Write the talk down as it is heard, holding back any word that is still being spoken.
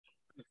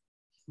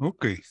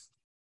Okay.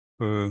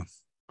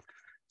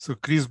 So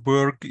Chris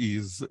Berg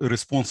is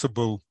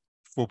responsible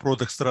for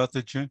product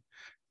strategy.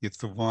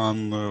 It's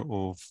one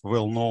of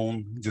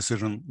well-known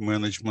decision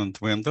management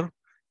vendor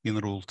in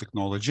rule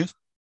technology.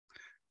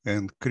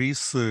 And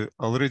Chris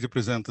already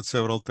presented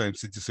several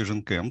times at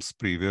DecisionCAMPs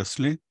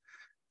previously.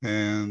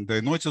 And I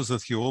noticed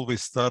that he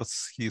always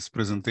starts his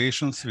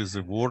presentations with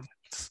the word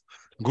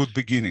 "good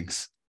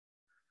beginnings."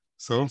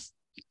 So,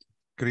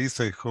 Chris,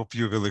 I hope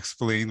you will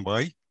explain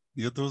why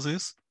you do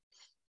this.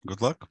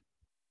 Good luck.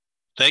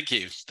 Thank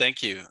you.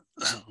 Thank you.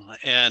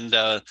 And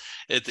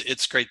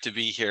it's great to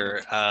be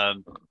here.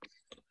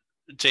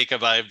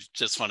 Jacob, I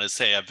just want to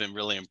say I've been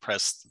really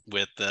impressed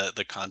with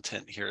the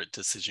content here at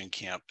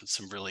DecisionCAMP.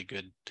 Some really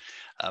good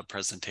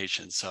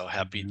presentations, so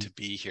happy to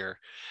be here.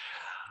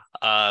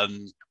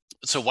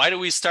 So why do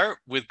we start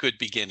with good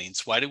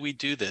beginnings? Why do we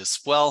do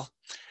this? Well,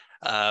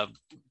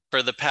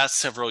 for the past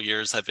several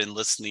years, I've been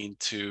listening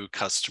to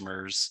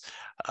customers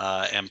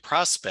and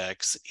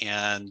prospects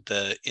and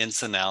the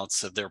ins and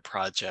outs of their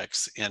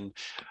projects and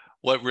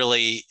what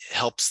really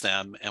helps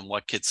them and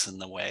what gets in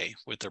the way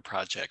with their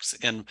projects.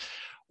 And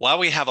while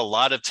we have a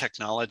lot of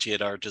technology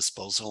at our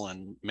disposal,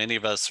 and many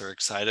of us are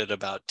excited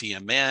about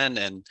DMN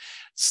and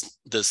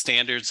the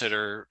standards that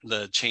are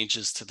the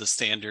changes to the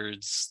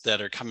standards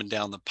that are coming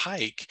down the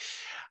pike,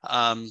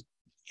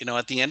 you know,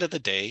 at the end of the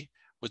day,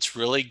 what's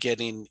really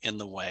getting in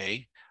the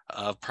way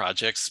of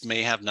projects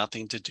may have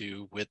nothing to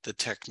do with the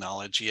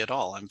technology at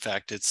all. In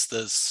fact, it's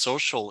the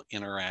social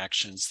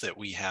interactions that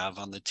we have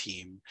on the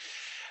team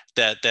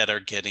that are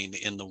getting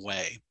in the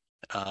way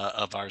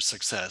of our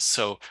success.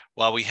 So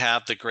while we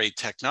have the great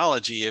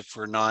technology, if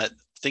we're not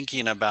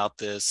thinking about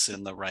this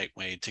in the right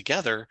way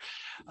together,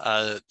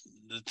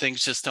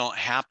 things just don't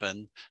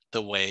happen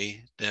the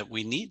way that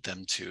we need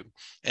them to.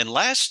 And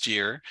last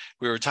year,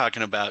 we were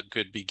talking about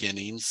good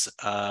beginnings,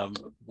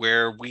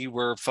 where we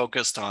were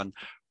focused on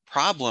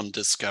problem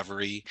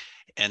discovery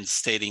and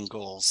stating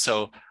goals.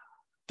 So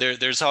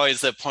there's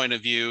always that point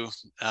of view.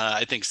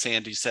 I think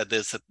Sandy said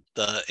this at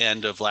the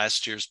end of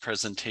last year's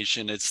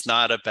presentation. It's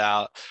not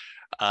about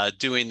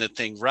doing the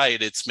thing right.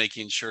 It's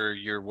making sure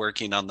you're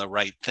working on the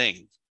right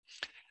thing.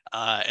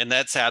 And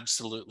that's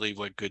absolutely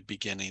what Good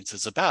Beginnings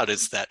is about,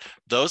 is that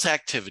those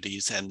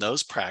activities and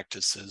those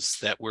practices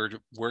that we're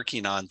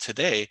working on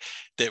today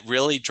that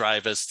really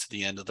drive us to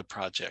the end of the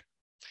project.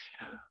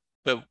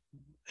 But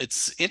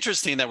it's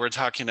interesting that we're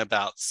talking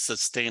about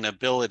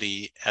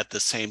sustainability at the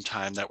same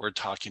time that we're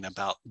talking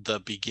about the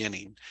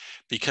beginning,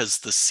 because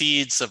the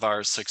seeds of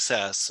our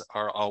success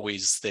are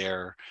always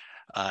there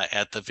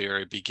at the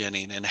very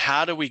beginning. And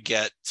how do we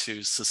get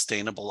to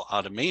sustainable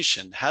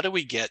automation? How do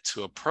we get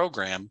to a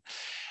program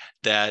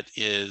that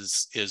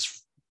is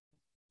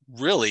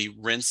really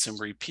rinse and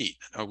repeat?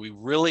 Are we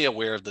really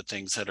aware of the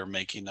things that are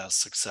making us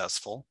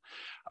successful?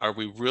 Are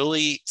we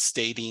really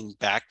stating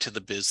back to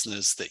the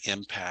business the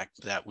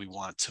impact that we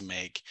want to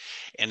make?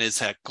 And is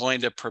that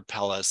going to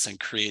propel us and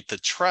create the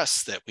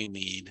trust that we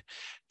need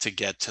to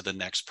get to the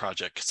next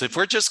project? Because if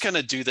we're just going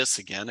to do this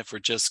again, if we're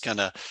just going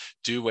to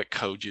do what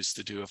code used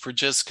to do, if we're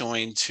just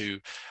going to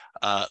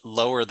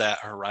lower that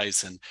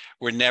horizon,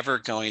 we're never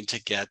going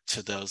to get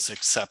to those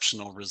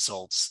exceptional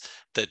results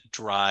that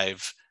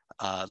drive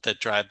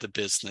the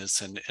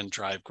business and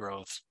drive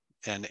growth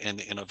and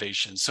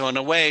innovation. So in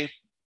a way,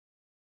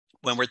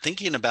 when we're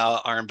thinking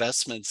about our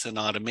investments in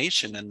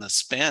automation and the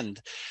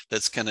spend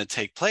that's going to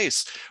take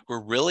place,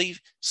 we're really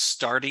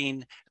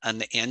starting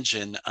an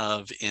engine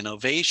of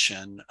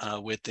innovation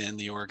within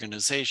the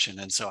organization.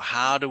 And so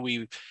how do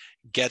we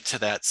get to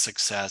that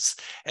success,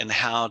 and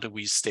how do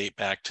we state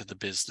back to the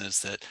business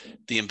that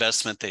the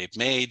investment they've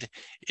made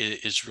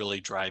is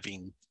really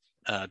driving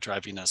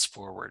us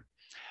forward?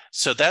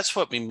 So that's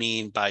what we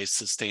mean by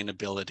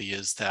sustainability,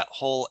 is that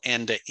whole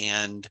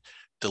end-to-end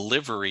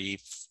delivery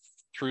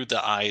through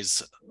the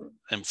eyes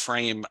and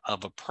frame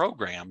of a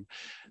program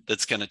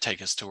that's going to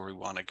take us to where we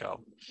want to go.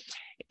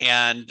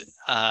 And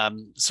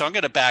so I'm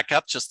going to back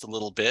up just a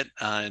little bit.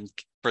 And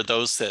for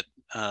those that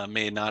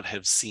may not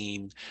have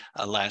seen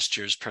last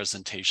year's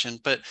presentation,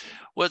 but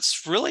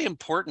what's really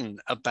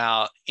important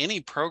about any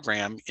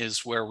program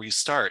is where we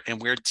start and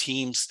where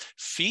teams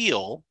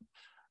feel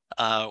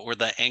or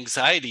the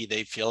anxiety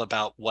they feel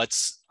about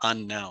what's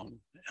unknown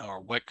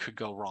or what could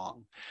go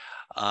wrong.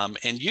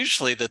 And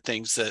usually the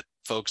things that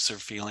folks are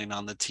feeling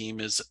on the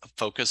team is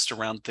focused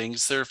around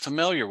things they're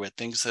familiar with,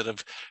 things that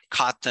have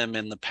caught them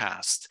in the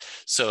past.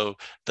 So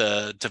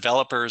the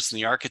developers and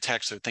the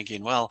architects are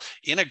thinking, well,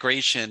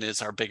 integration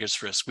is our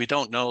biggest risk. We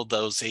don't know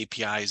those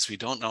APIs. We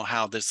don't know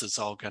how this is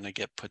all going to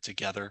get put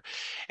together.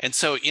 And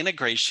so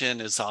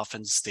integration is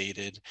often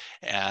stated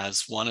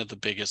as one of the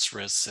biggest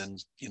risks.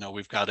 And, you know,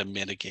 we've got to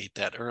mitigate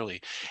that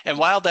early. And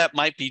while that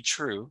might be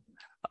true,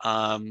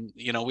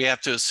 you know, we have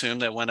to assume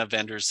that when a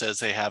vendor says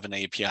they have an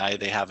API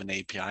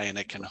and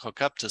it can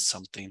hook up to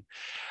something.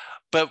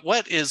 But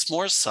what is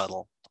more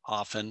subtle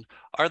often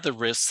are the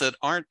risks that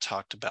aren't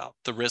talked about,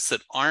 the risks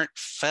that aren't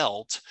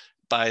felt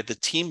by the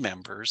team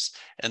members,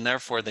 and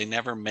therefore they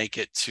never make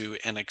it to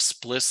an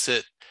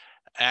explicit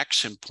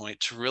action point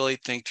to really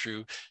think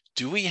through,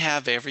 do we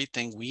have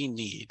everything we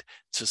need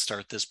to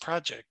start this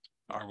project?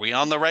 Are we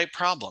on the right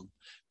problem?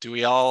 Do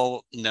we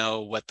all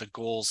know what the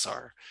goals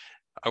are?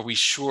 Are we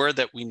sure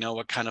that we know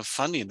what kind of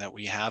funding that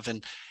we have?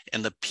 And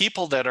the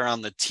people that are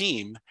on the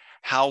team,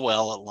 how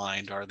well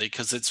aligned are they?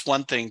 Because it's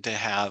one thing to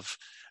have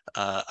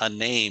a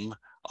name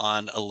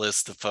on a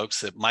list of folks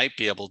that might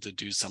be able to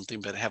do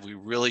something, but have we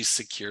really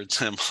secured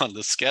them on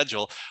the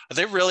schedule? Are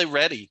they really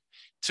ready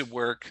to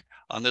work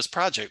on this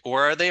project,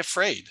 or are they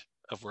afraid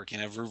of working?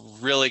 Have we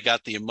really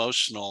got the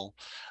emotional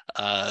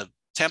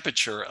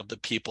temperature of the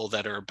people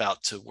that are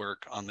about to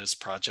work on this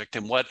project,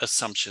 and what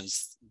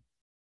assumptions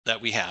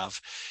that we have,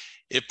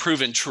 if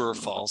proven true or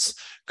false,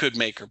 could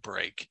make or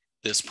break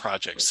this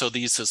project? So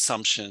these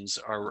assumptions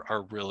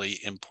are really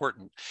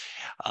important.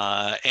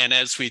 And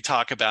as we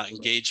talk about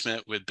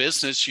engagement with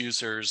business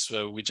users,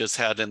 we just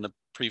had in the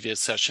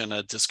previous session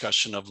a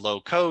discussion of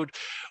low code.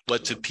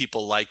 What do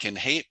people like and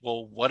hate?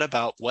 Well, what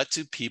about what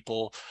do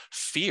people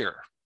fear?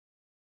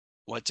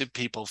 What do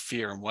people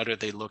fear, and what are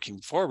they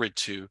looking forward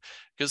to?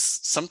 Because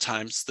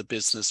sometimes the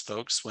business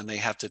folks, when they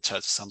have to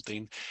touch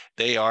something,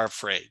 they are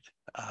afraid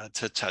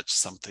to touch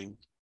something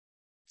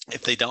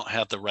if they don't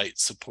have the right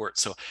support.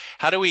 So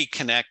how do we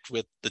connect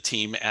with the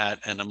team at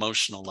an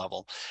emotional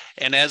level?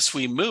 And as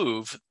we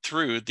move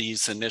through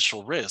these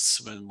initial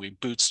risks, when we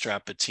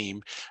bootstrap a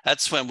team,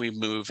 that's when we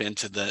move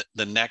into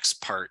the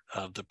next part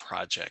of the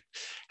project.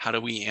 How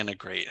do we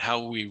integrate? How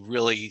do we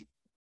really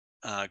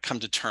come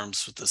to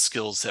terms with the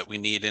skills that we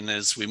need? And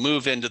as we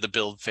move into the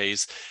build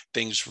phase,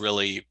 things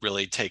really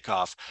take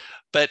off.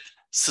 But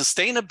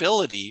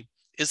sustainability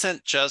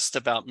isn't just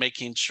about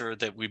making sure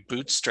that we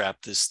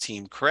bootstrap this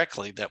team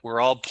correctly, that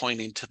we're all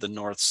pointing to the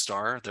North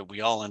Star, that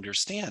we all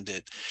understand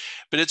it,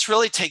 but it's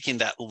really taking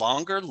that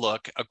longer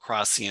look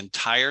across the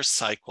entire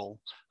cycle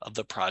of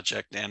the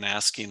project and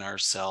asking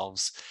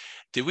ourselves,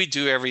 did we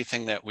do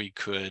everything that we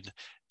could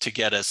to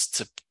get us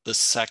to the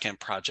second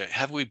project?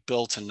 Have we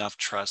built enough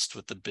trust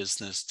with the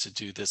business to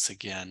do this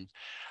again?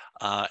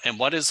 And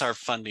what is our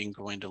funding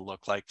going to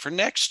look like for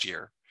next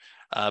year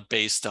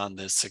based on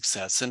this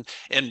success?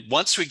 And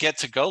once we get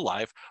to go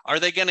live, are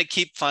they going to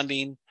keep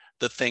funding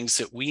the things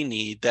that we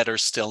need that are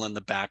still in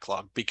the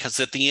backlog? Because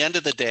at the end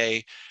of the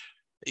day,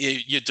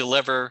 you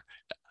deliver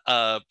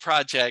a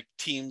project,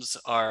 teams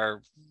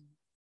are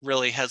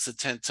really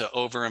hesitant to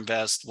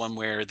overinvest one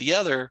way or the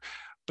other.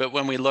 But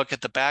when we look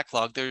at the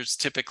backlog, there's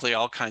typically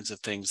all kinds of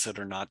things that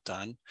are not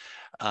done,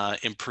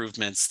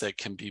 improvements that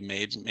can be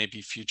made,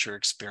 maybe future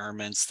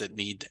experiments that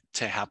need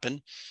to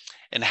happen.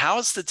 And how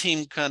is the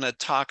team going to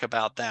talk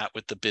about that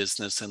with the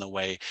business in a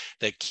way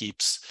that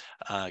keeps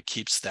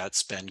that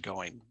spend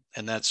going?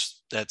 And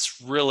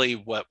that's really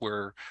what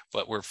we're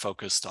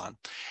focused on.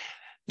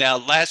 Now,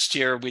 last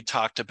year we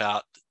talked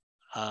about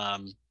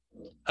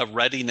a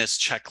readiness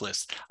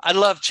checklist. I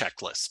love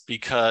checklists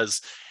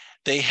because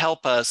they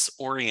help us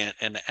orient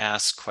and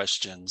ask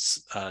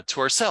questions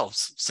to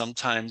ourselves.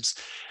 Sometimes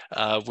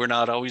we're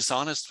not always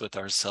honest with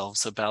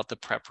ourselves about the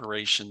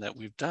preparation that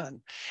we've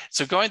done.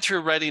 So going through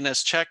a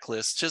readiness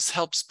checklist just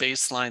helps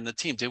baseline the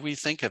team. Did we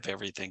think of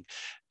everything?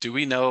 Do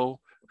we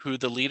know who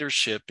the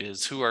leadership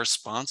is, who our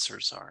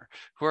sponsors are,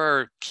 who are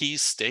our key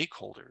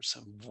stakeholders,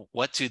 and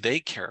what do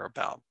they care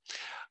about?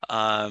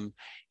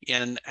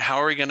 And how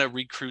are we going to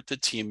recruit the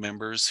team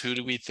members? Who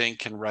do we think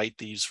can write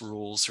these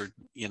rules, or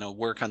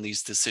work on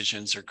these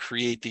decisions, or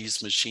create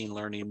these machine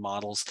learning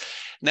models?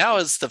 Now,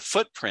 as the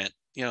footprint,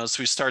 as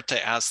we start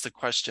to ask the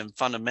question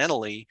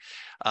fundamentally,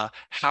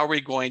 how are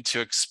we going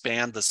to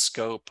expand the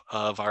scope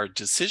of our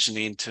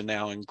decisioning to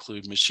now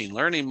include machine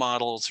learning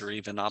models or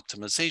even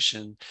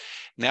optimization?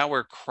 Now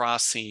we're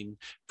crossing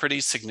pretty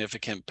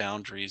significant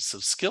boundaries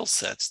of skill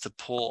sets to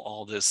pull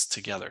all this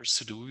together.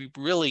 So do we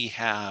really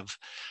have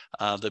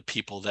the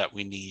people that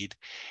we need?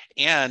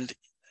 And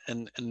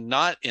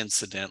not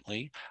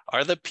incidentally,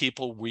 are the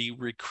people we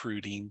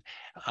recruiting,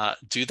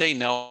 do they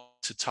know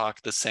to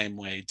talk the same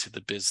way to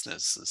the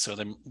business? So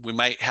then we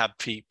might have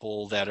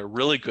people that are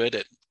really good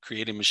at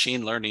creating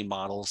machine learning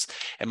models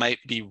and might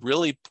be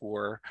really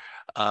poor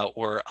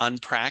or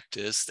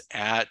unpracticed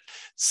at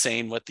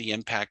saying what the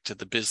impact to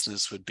the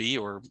business would be,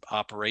 or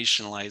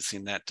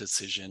operationalizing that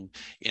decision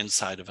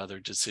inside of other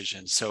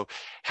decisions. So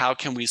how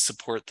can we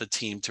support the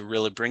team to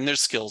really bring their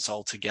skills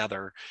all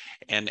together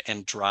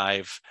and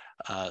drive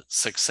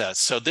success?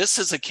 So this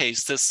is a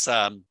case, this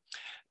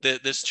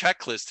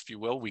checklist, if you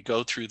will, we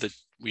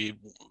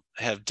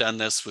have done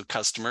this with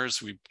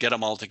customers. We get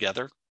them all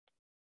together,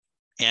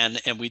 and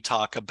we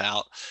talk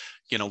about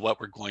what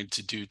we're going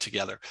to do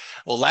together.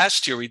 Well,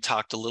 last year we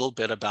talked a little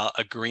bit about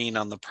agreeing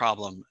on the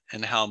problem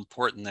and how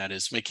important that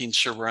is, making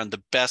sure we're on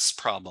the best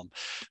problem,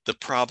 the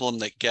problem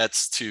that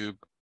gets to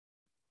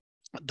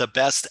the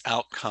best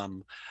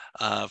outcome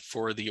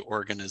for the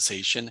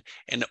organization,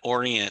 and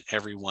orient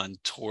everyone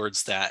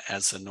towards that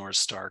as a North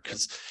Star.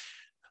 Because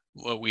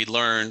what we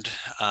learned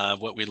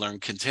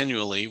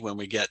continually when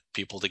we get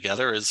people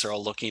together is they're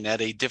all looking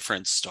at a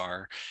different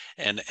star,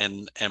 and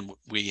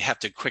we have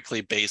to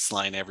quickly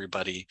baseline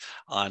everybody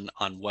on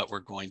what we're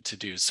going to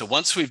do. So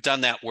once we've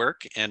done that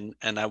work, and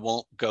I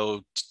won't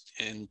go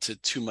into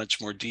too much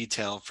more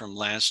detail from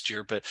last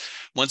year, but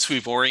once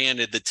we've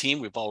oriented the team,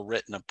 we've all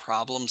written a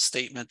problem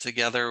statement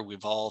together,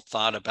 we've all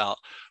thought about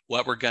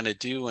what we're going to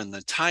do and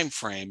the time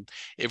frame,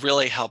 it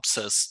really helps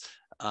us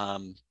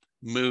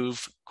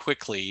move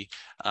quickly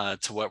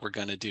to what we're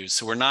going to do.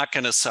 So we're not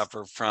going to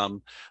suffer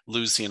from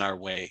losing our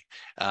way.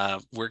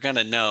 We're going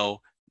to know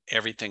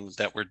everything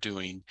that we're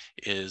doing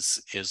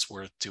is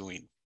worth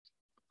doing.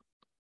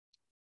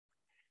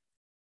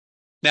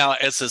 Now,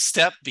 as a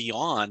step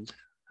beyond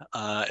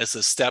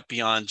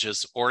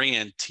just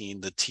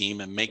orienting the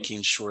team and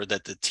making sure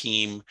that the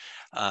team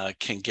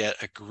can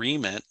get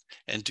agreement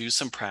and do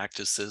some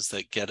practices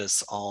that get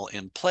us all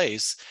in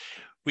place,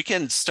 we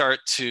can start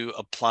to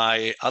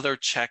apply other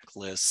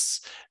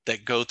checklists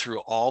that go through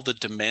all the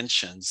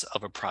dimensions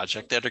of a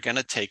project that are going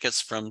to take us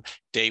from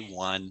day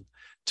one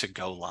to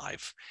go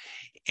live.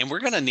 And we're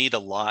going to need a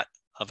lot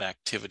of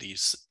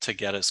activities to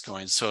get us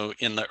going. So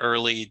in the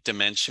early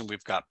dimension,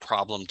 we've got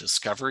problem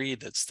discovery.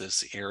 That's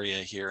this area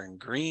here in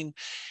green.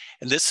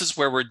 And this is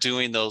where we're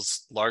doing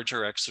those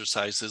larger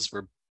exercises.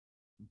 We're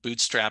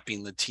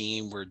bootstrapping the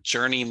team. We're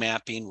journey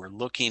mapping. We're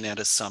looking at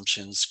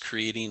assumptions,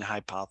 creating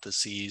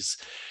hypotheses.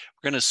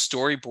 We're going to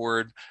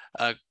storyboard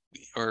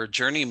or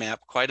journey map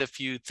quite a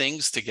few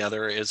things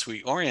together as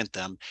we orient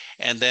them.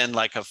 And then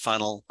like a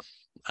funnel,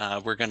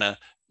 we're going to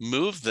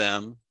move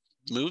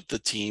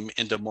the team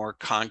into more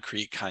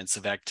concrete kinds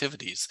of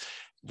activities.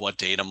 What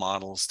data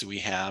models do we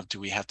have? Do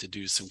we have to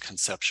do some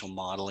conceptual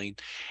modeling?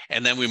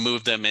 And then we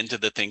move them into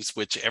the things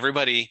which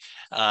everybody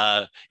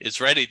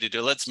is ready to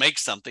do. Let's make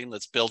something,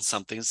 let's build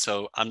something.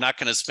 So I'm not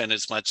going to spend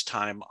as much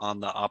time on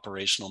the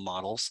operational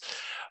models,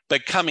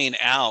 but coming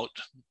out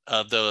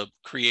of the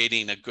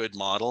creating a good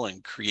model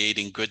and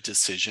creating good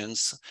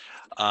decisions,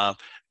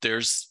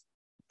 there's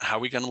how are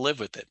we going to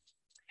live with it?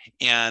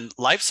 And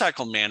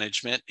lifecycle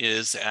management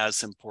is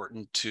as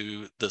important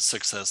to the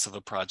success of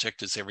a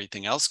project as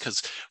everything else,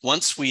 because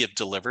once we have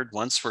delivered,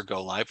 once we're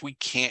go live, we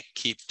can't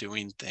keep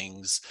doing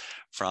things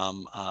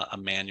from a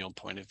manual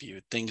point of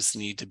view. Things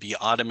need to be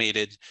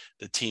automated.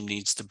 The team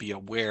needs to be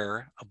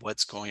aware of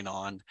what's going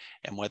on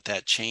and what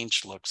that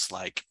change looks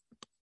like.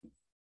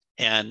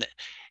 And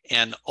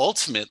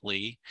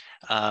ultimately,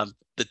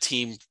 the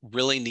team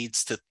really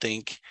needs to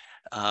think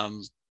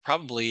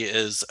probably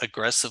as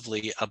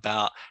aggressively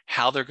about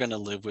how they're going to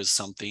live with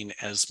something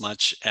as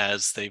much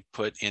as they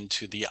put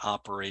into the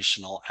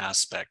operational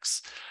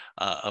aspects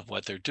of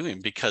what they're doing,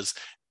 because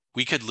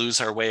we could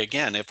lose our way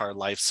again if our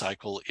life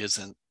cycle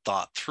isn't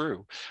thought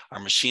through.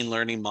 Our machine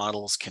learning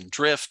models can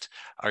drift,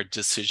 our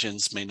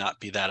decisions may not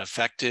be that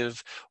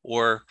effective,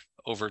 or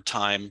over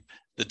time,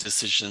 the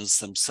decisions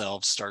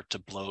themselves start to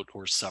bloat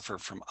or suffer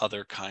from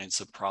other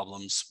kinds of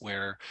problems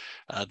where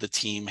the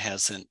team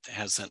hasn't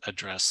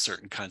addressed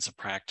certain kinds of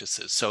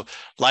practices. So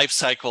life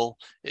cycle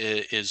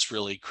is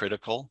really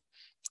critical.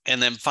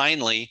 And then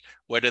finally,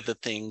 what are the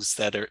things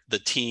that are the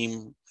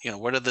team,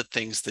 what are the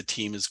things the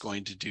team is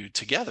going to do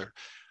together?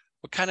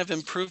 What kind of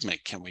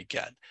improvement can we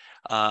get?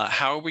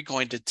 How are we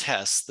going to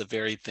test the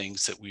very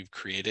things that we've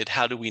created?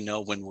 How do we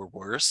know when we're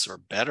worse or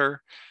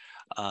better?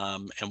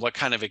 And what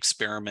kind of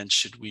experiments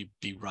should we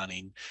be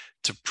running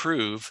to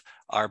prove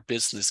our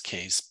business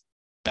case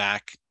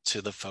back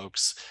to the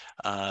folks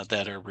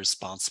that are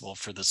responsible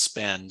for the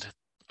spend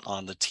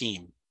on the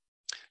team?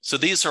 So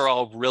these are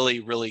all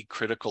really, really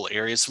critical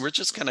areas. We're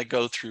just going to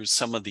go through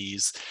some of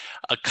these.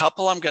 A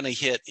couple I'm going to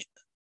hit.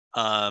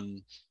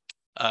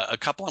 A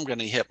couple I'm going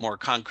to hit more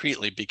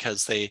concretely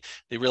because they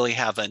really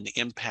have an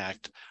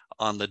impact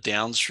on the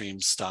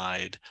downstream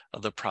side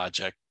of the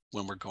project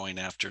when we're going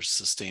after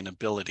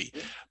sustainability.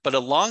 But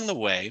along the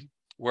way,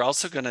 we're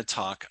also going to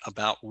talk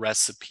about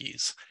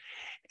recipes.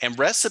 And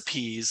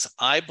recipes,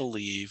 I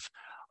believe,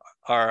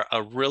 are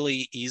a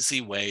really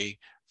easy way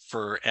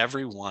for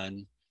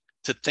everyone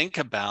to think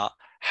about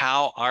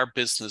how our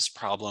business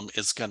problem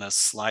is going to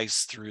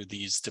slice through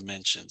these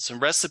dimensions.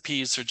 And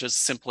recipes are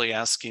just simply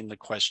asking the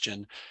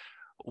question,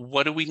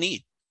 what do we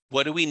need?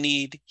 What do we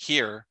need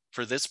here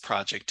for this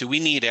project? Do we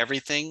need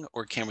everything,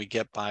 or can we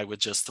get by with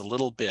just a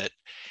little bit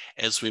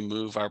as we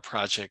move our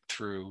project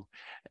through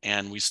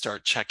and we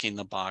start checking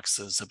the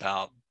boxes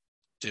about,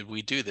 did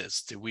we do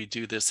this? Did we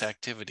do this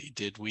activity?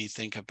 Did we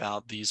think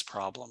about these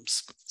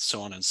problems?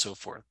 So on and so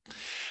forth.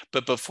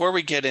 But before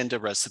we get into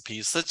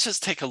recipes, let's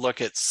just take a look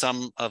at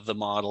some of the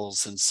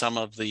models and some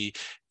of the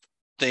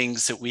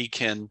things that we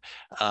can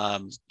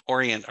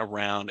orient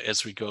around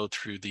as we go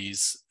through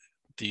these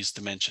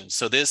dimensions.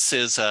 So this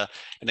is an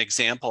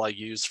example I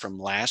used from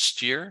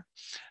last year.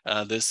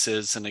 This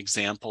is an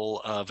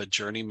example of a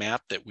journey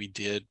map that we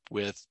did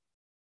with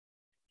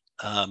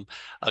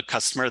a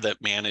customer that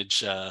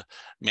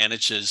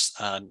manages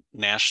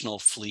national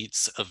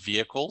fleets of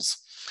vehicles.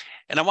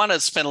 And I want to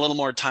spend a little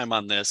more time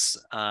on this.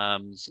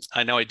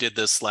 I know I did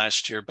this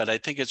last year, but I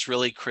think it's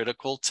really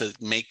critical to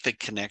make the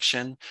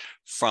connection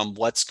from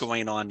what's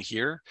going on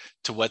here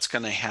to what's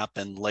going to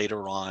happen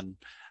later on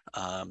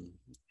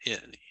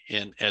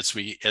as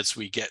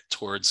we get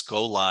towards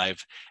go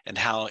live, and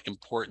how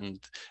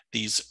important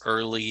these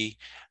early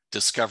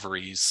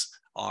discoveries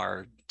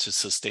are to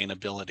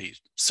sustainability.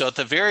 So at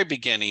the very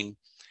beginning,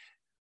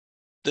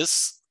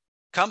 this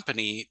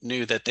company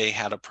knew that they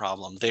had a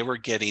problem. They were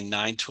getting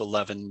 9 to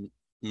 11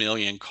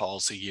 million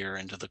calls a year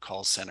into the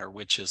call center,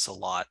 which is a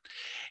lot.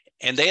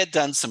 And they had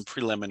done some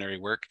preliminary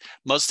work.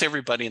 Most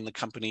everybody in the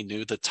company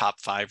knew the top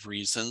 5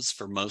 reasons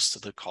for most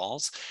of the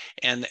calls.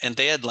 And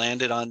they had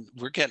landed on,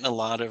 we're getting a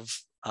lot of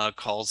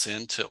calls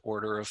in to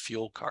order a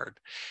fuel card.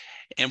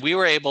 And we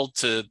were able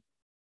to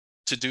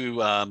do,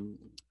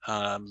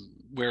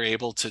 we were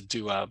able to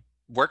do a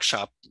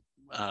workshop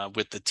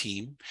with the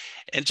team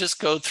and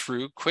just go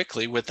through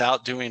quickly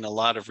without doing a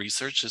lot of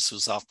research. This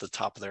was off the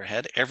top of their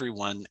head.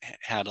 Everyone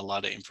had a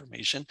lot of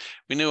information.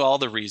 We knew all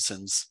the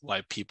reasons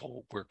why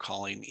people were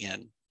calling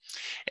in.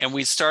 And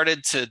we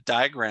started to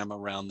diagram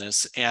around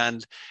this.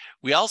 And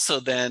we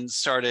also then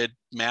started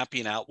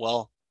mapping out,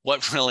 well,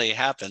 what really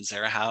happens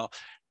there? How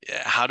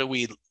do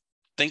we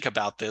think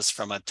about this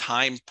from a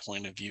time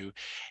point of view?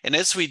 And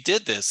as we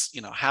did this,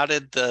 how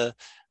did the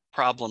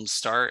problem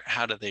start?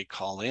 How do they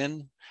call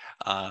in?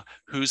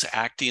 Who's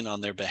acting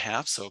on their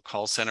behalf? So a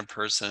call center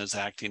person is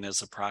acting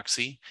as a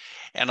proxy.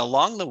 And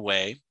along the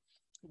way,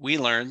 we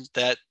learned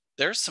that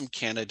there's some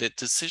candidate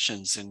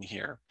decisions in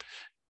here.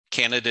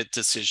 Candidate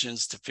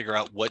decisions to figure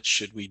out what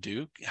should we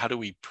do? How do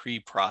we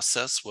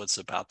pre-process what's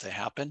about to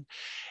happen?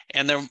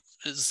 And there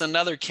is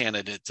another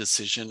candidate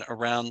decision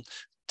around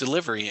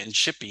delivery and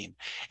shipping.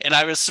 And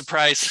I was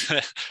surprised,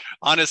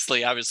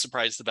 honestly, I was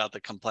surprised about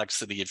the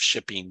complexity of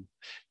shipping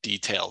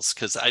details,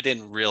 because I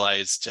didn't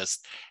realize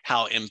just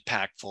how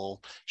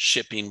impactful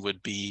shipping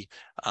would be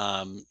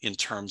in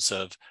terms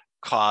of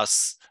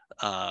costs,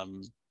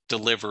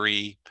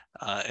 delivery,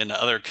 and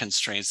other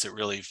constraints that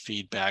really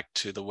feed back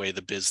to the way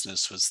the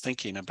business was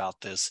thinking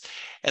about this.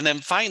 And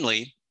then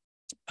finally,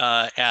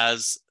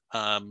 as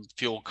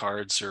fuel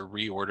cards are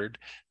reordered,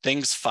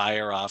 things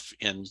fire off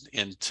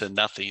into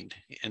nothing,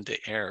 into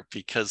air,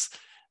 because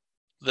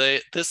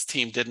this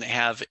team didn't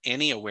have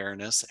any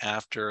awareness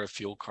after a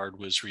fuel card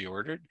was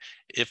reordered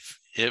if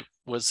it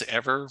was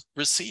ever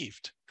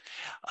received.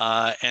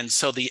 And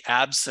so the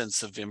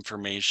absence of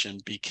information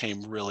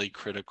became really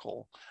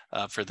critical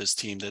for this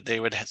team, that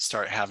they would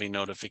start having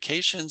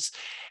notifications.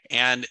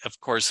 And of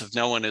course, if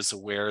no one is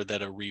aware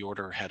that a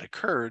reorder had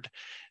occurred,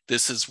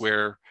 this is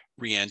where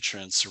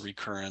reentrance or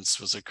recurrence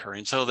was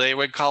occurring. So they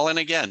would call in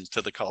again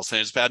to the call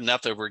center. It's bad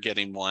enough that we're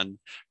getting one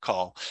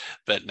call,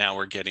 but now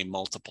we're getting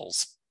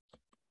multiples.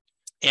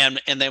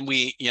 And then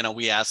we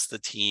asked the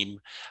team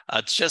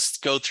to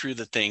just go through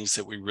the things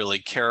that we really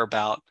care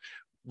about.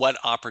 What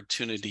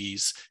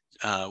opportunities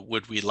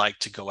would we like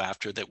to go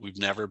after that we've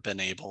never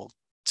been able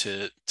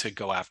to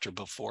go after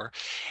before?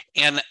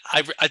 And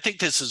I think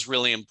this is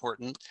really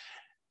important.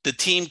 The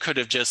team could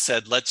have just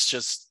said, let's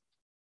just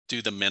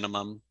do the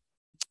minimum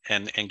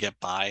and get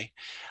by.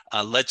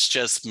 Let's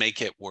just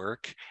make it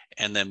work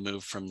and then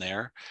move from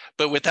there.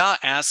 But without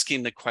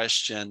asking the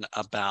question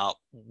about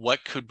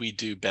what could we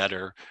do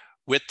better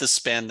with the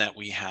spend that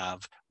we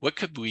have, what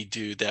could we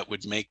do that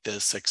would make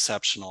this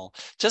exceptional?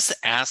 Just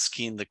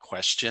asking the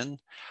question,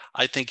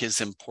 I think,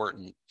 is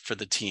important for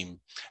the team.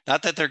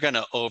 Not that they're going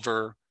to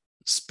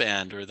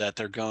overspend or that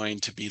they're going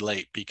to be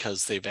late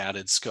because they've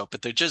added scope,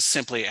 but they're just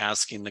simply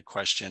asking the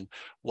question,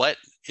 what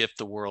if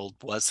the world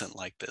wasn't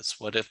like this?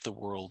 What if the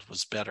world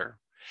was better?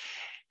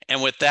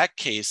 And with that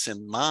case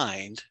in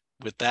mind,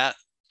 with that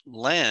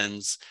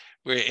lens,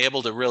 we're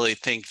able to really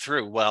think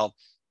through, well,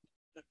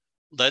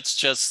 let's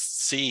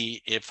just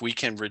see if we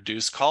can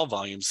reduce call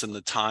volumes in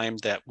the time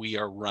that we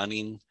are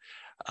running.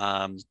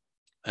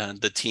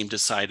 The team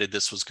decided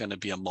this was going to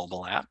be a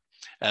mobile app.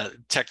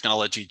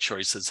 Technology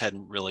choices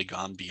hadn't really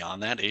gone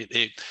beyond that.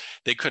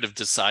 They could have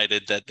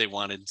decided that they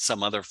wanted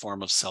some other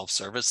form of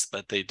self-service,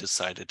 but they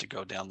decided to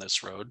go down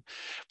this road.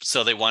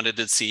 So they wanted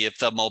to see if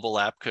the mobile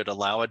app could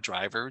allow a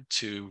driver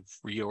to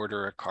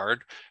reorder a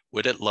card.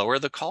 Would it lower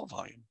the call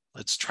volume?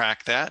 Let's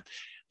track that.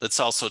 Let's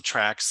also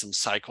track some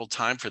cycle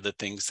time for the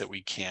things that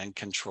we can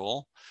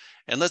control.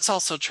 And let's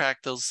also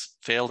track those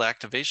failed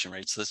activation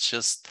rates. Let's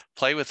just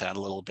play with that a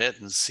little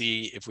bit and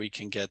see if we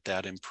can get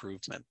that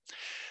improvement.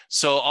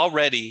 So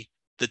already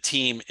the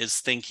team is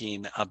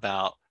thinking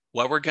about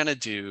what we're going to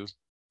do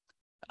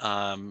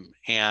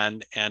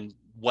and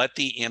what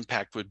the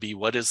impact would be.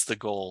 What is the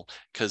goal?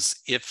 Because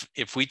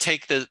if we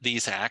take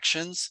these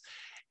actions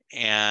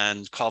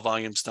and call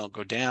volumes don't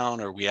go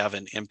down, or we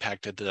haven't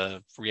impacted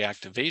the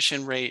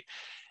reactivation rate,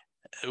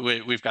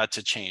 we've got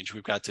to change.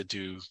 You've got to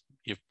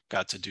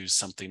do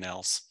something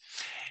else.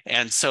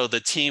 And so the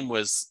team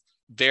was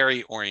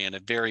very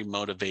oriented, very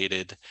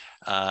motivated.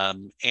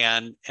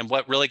 And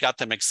what really got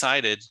them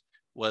excited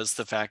was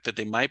the fact that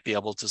they might be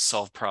able to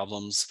solve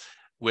problems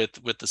with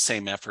the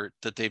same effort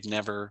that they've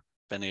never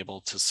been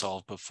able to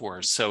solve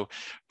before. So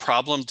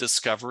problem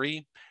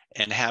discovery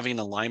and having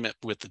alignment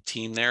with the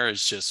team there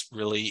is just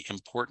really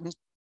important.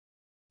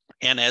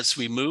 And as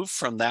we move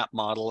from that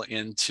model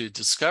into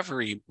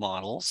discovery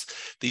models,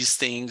 these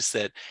things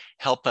that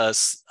help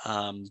us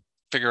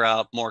figure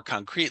out more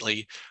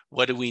concretely,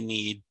 what do we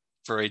need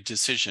for a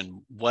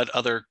decision? What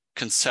other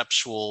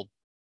conceptual,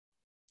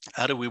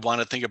 how do we want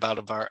to think about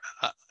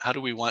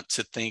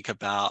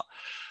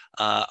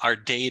our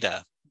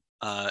data?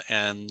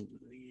 And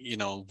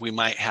we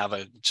might have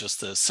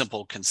just a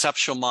simple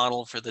conceptual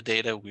model for the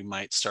data. We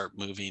might start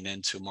moving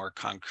into a more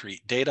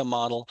concrete data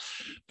model.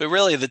 But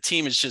really, the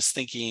team is just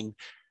thinking,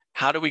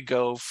 how do we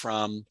go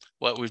from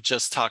what we've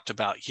just talked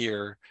about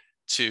here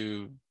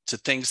to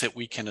things that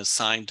we can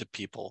assign to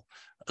people,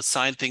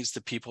 assign things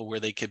to people where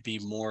they could be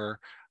more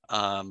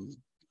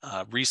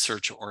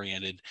research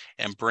oriented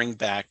and bring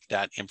back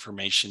that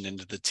information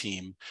into the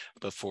team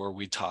before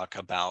we talk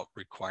about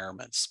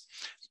requirements.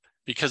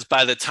 Because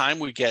by the time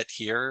we get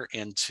here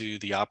into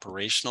the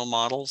operational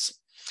models,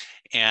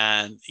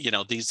 and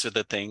these are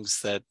the things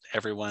that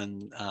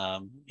everyone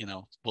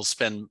will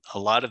spend a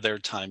lot of their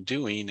time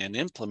doing and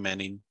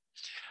implementing,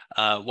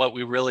 what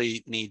we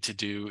really need to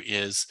do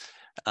is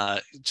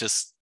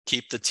just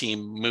keep the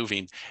team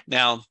moving.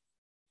 Now,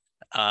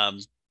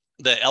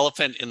 the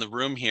elephant in the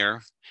room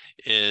here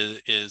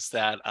is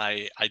that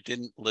I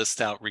didn't list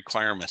out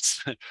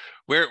requirements.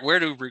 Where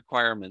do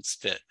requirements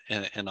fit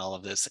in all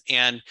of this?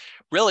 And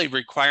really,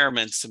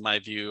 requirements, in my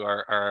view,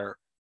 are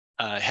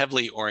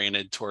heavily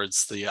oriented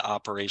towards the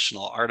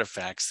operational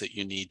artifacts that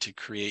you need to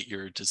create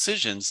your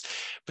decisions,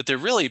 but they're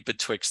really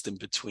betwixt and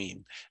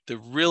between. They're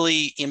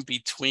really in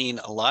between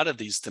a lot of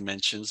these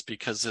dimensions,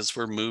 because as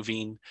we're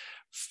moving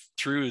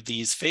through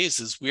these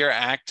phases, we are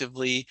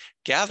actively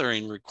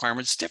gathering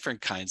requirements,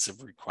 different kinds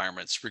of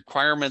requirements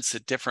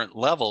at different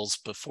levels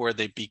before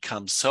they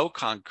become so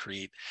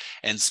concrete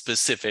and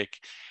specific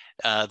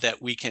that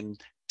we can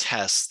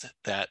test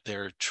that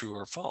they're true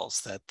or false,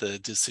 that the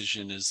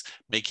decision is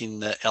making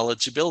the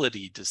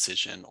eligibility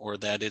decision, or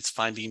that it's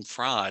finding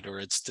fraud, or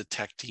it's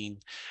detecting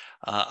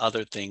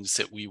other things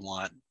that we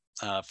want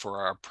for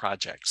our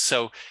project.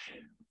 So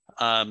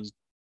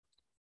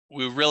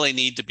we really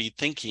need to be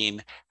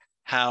thinking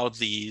how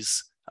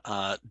these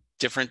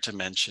different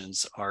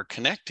dimensions are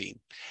connecting.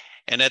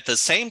 And at the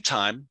same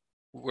time,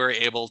 we're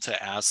able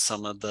to ask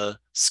some of the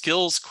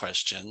skills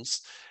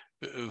questions.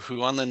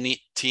 Who on the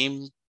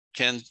team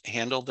can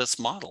handle this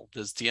model,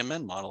 this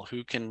DMN model?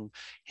 Who can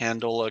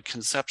handle a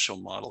conceptual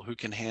model? Who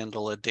can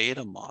handle a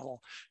data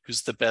model?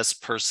 Who's the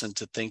best person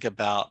to think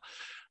about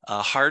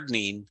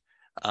hardening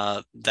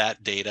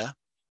that data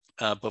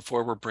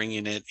before we're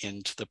bringing it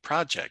into the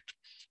project?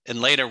 And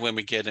later, when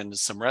we get into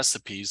some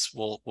recipes,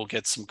 we'll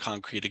get some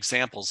concrete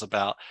examples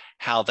about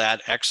how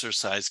that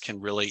exercise can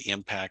really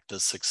impact the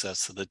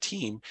success of the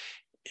team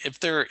if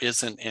there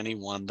isn't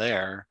anyone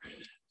there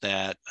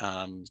that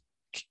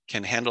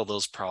can handle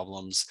those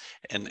problems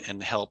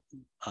and help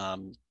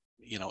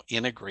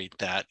integrate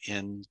that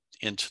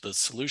into the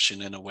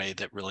solution in a way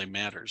that really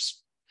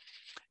matters.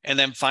 And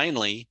then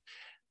finally,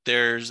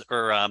 there's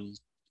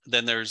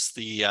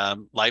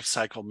the life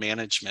cycle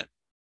management.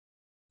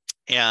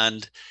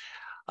 And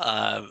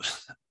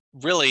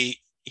really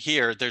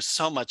here, there's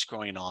so much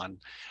going on.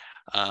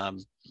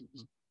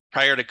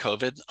 Prior to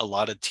COVID, a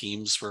lot of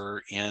teams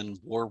were in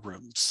war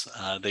rooms.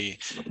 They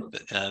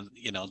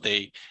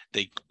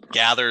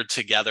gathered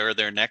together.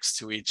 They're next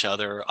to each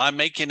other. I'm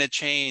making a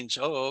change.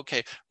 Oh,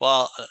 okay.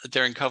 Well,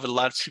 during COVID, a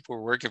lot of people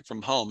were working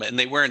from home, and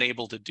they weren't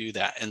able to do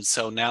that. And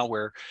so now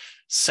we're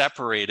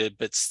separated,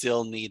 but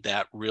still need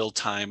that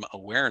real-time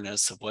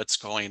awareness of what's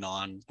going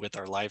on with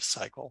our life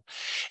cycle.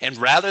 And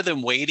rather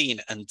than waiting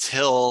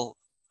until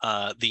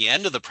the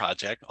end of the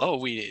project,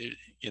 we've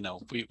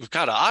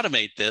got to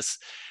automate this.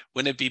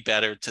 Wouldn't it be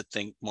better to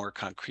think more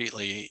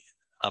concretely,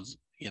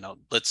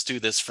 let's do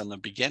this from the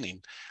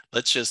beginning.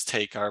 Let's just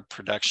take our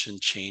production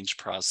change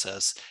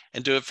process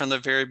and do it from the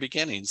very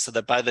beginning, so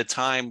that by the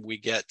time we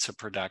get to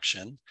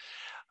production,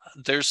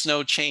 there's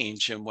no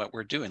change in what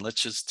we're doing.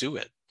 Let's just do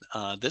it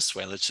this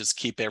way. Let's just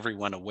keep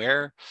everyone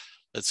aware.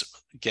 Let's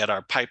get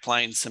our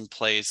pipelines in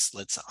place.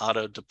 Let's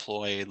auto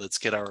deploy. Let's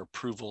get our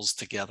approvals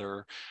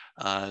together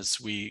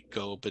as we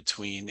go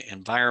between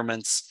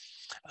environments.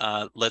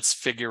 Let's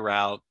figure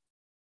out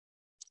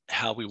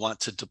how we want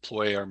to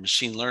deploy our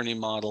machine learning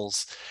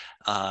models.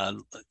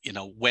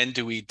 When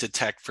do we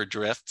detect for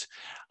drift?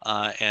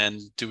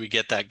 And do we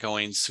get that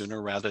going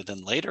sooner rather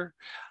than later?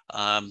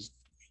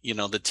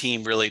 The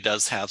team really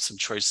does have some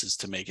choices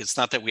to make. It's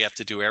not that we have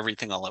to do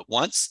everything all at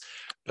once,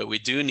 but we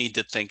do need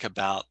to think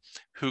about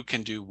who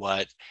can do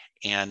what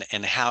and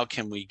how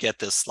can we get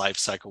this life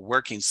cycle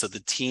working so the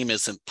team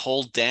isn't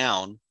pulled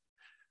down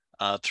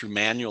through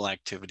manual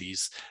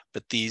activities,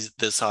 but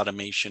this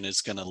automation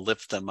is going to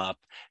lift them up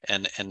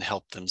and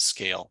help them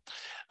scale.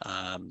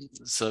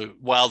 So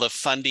while the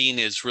funding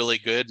is really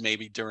good,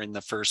 maybe during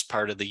the first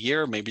part of the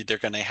year, maybe they're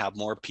going to have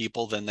more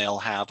people than they'll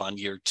have on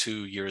year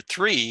 2, year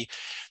 3.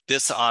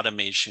 This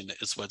automation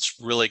is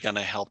what's really going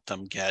to help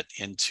them get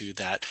into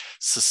that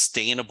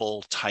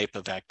sustainable type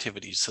of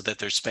activity so that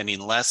they're spending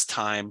less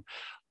time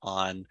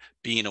on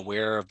being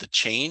aware of the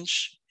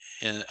change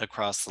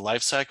across the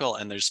life cycle,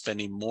 and they're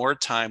spending more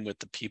time with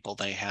the people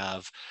they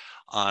have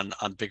on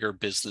bigger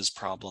business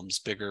problems,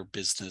 bigger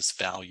business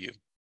value.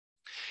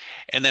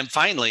 And then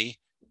finally,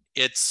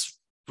 it's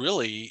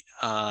really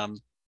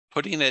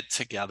putting it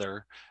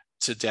together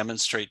to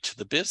demonstrate to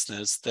the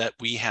business that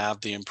we have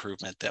the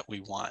improvement that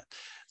we want.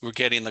 We're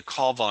getting the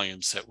call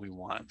volumes that we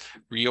want.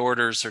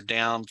 Reorders are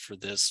down for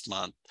this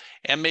month.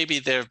 And maybe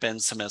there have been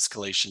some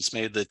escalations.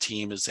 Maybe the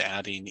team is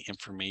adding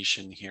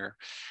information here.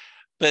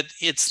 But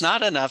it's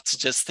not enough to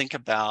just think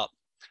about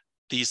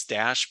these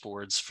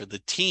dashboards for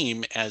the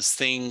team as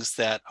things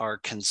that are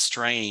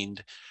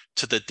constrained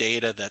to the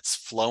data that's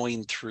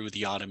flowing through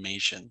the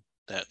automation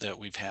that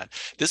we've had.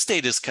 This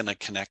data is going to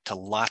connect to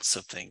lots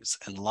of things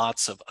and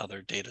lots of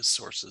other data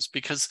sources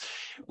because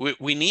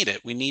we need it.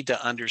 We need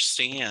to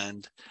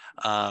understand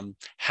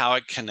how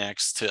it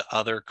connects to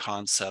other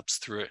concepts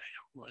through,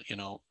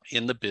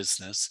 in the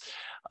business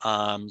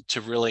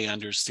to really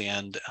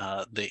understand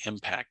the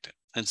impact.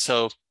 And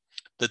so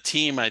the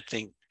team, I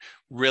think,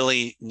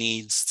 really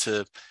needs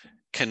to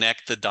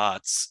connect the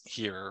dots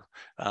here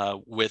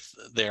with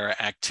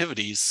their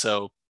activities.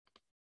 So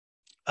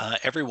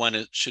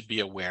everyone should be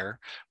aware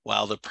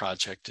while the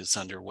project is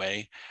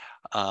underway,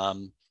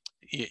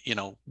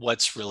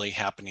 what's really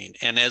happening.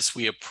 And as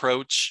we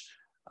approach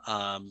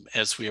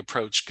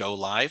go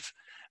live,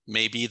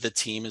 maybe the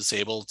team is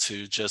able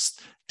to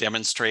just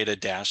demonstrate a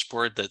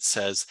dashboard that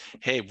says,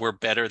 hey, we're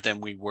better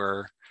than we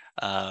were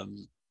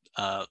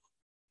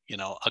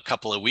a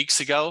couple of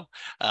weeks ago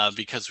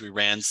because we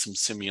ran some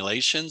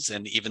simulations,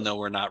 and even though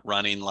we're not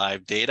running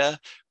live data,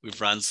 we've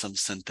run some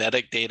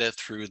synthetic data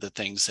through the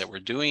things that we're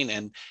doing,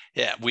 and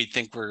yeah, we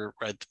think we're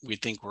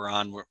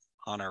on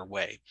our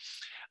way.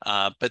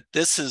 But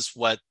this is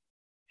what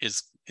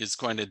is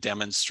going to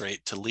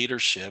demonstrate to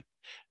leadership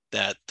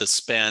that the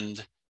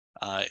spend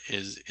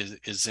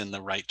is in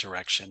the right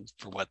direction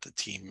for what the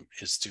team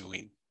is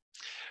doing.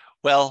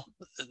 Well,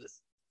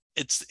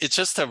 it's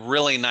just a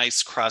really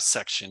nice cross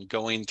section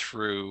going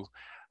through,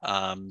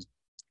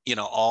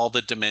 all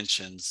the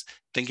dimensions,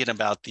 thinking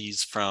about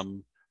these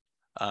from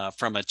a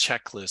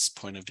checklist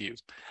point of view.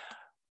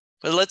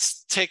 But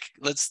let's take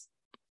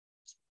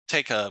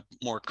a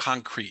more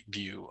concrete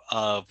view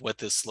of what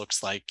this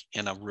looks like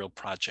in a real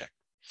project.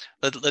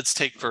 Let's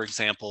take, for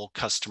example,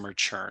 customer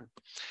churn.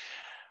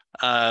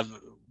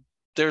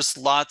 There's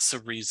lots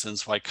of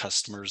reasons why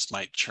customers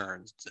might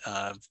churn,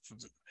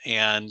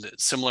 and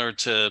similar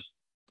to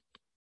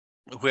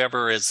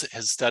whoever has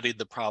studied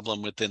the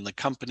problem within the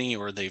company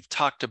or they've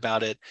talked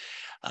about it,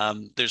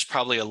 there's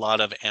probably a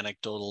lot of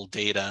anecdotal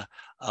data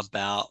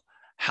about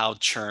how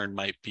churn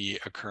might be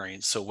occurring.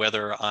 So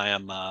whether I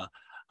am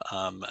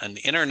an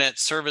internet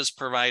service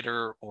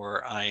provider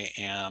or I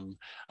am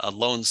a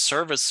loan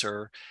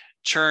servicer,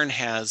 churn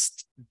has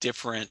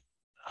different,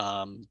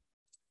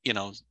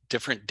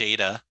 different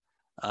data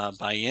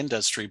by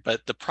industry, but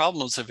the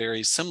problems are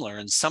very similar,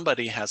 and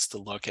somebody has to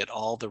look at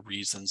all the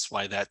reasons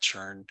why that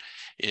churn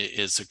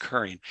is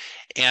occurring.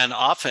 And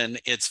often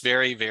it's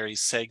very, very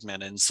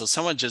segmented. And so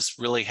someone just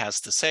really has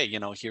to say,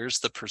 here's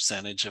the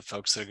percentage of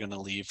folks that are going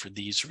to leave for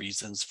these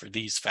reasons, for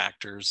these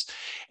factors,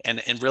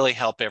 and really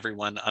help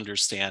everyone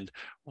understand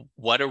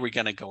what are we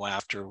going to go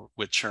after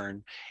with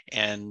churn,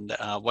 and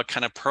what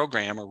kind of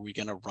program are we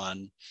going to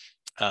run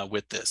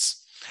with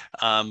this.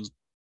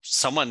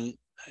 Someone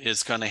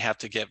is going to have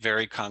to get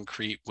very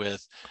concrete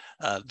with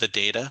the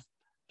data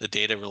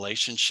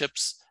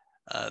relationships.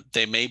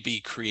 They may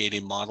be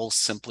creating models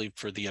simply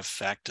for the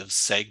effect of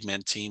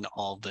segmenting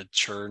all the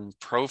churn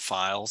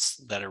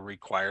profiles that are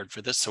required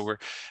for this. So we're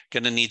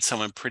going to need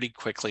someone pretty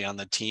quickly on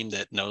the team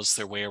that knows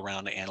their way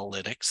around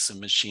analytics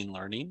and machine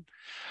learning.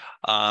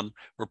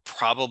 We're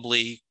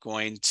probably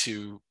going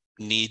to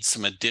need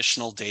some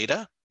additional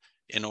data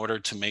in order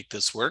to make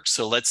this work.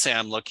 So let's say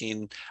I'm a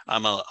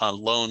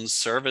loan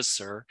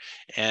servicer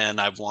and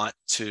I want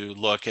to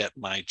look at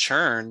my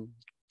churn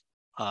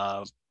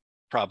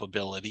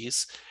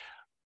probabilities,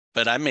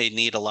 but I may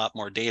need a lot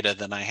more data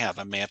than I have.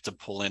 I may have to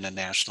pull in a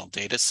national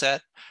data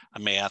set. I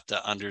may have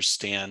to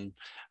understand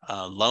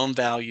loan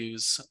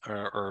values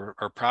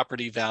or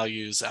property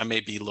values. I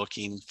may be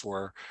looking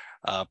for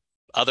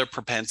other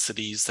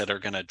propensities that are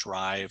going to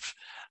drive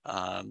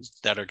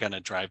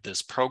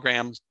this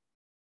program.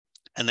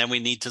 And then we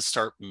need to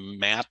start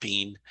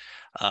mapping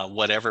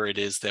whatever it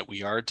is that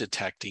we are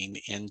detecting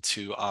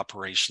into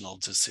operational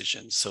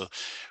decisions. So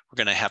we're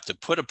going to have to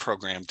put a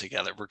program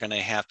together. We're going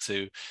to have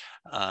to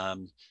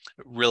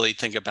really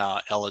think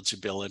about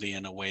eligibility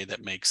in a way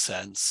that makes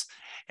sense.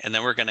 And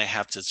then we're going to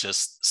have to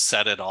just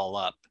set it all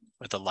up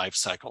with a life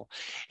cycle.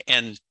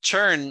 And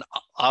churn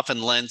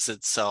often lends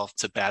itself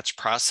to batch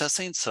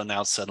processing. So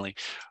now suddenly,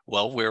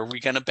 well, where are we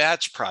going to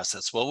batch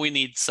process? Well, we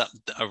need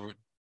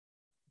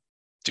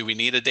do we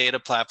need a data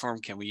platform?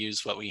 Can we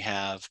use what we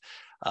have?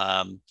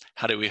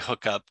 How do we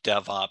hook up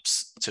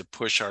DevOps to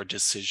push our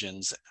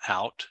decisions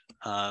out?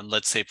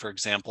 Let's say, for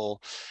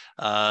example,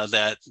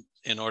 that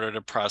in order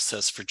to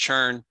process for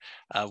churn,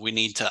 we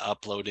need to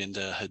upload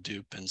into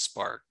Hadoop and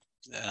Spark.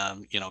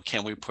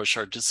 Can we push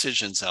our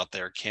decisions out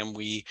there? Can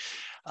we,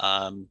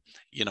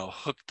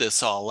 hook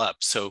this all up?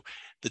 So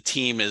the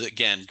team is,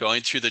 again,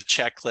 going through the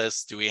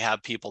checklist. Do we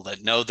have people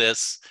that know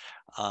this?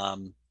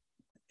 And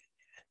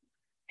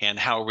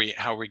how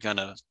are we going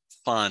to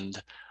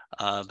fund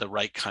the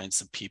right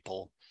kinds of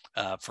people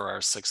for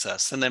our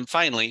success? And then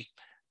finally,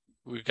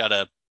 we've got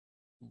to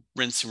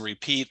rinse and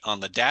repeat on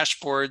the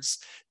dashboards,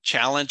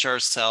 challenge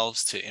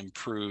ourselves to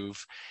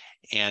improve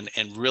and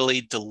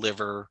really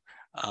deliver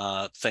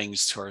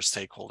things to our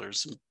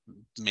stakeholders.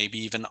 Maybe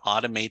even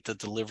automate the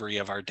delivery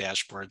of our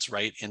dashboards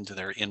right into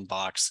their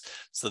inbox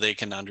so they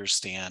can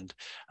understand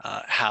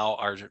how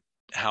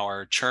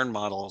our churn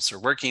models are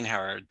working, how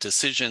our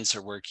decisions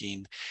are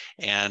working,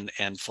 and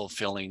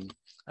fulfilling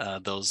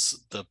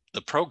the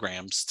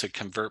programs to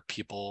convert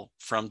people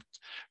from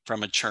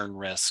a churn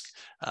risk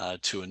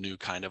to a new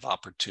kind of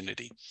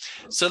opportunity.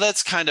 So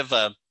that's kind of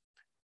a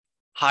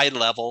high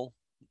level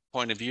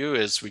point of view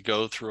as we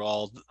go through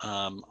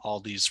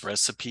all these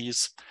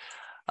recipes.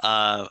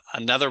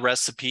 Another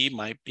recipe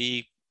might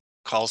be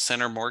call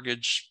center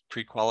mortgage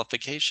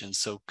pre-qualification.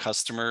 So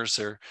customers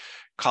are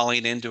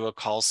calling into a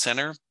call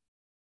center.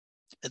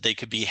 They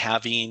could be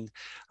having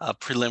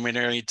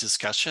preliminary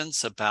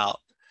discussions about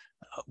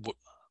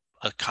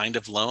a kind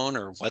of loan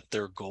or what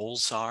their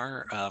goals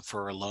are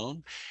for a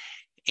loan.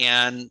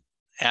 And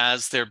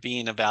as they're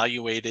being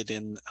evaluated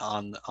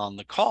on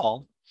the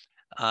call,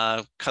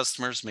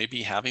 customers may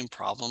be having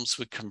problems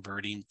with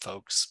converting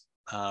folks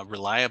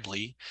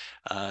reliably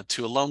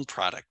to a loan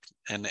product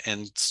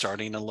and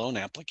starting a loan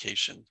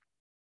application.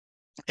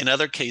 In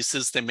other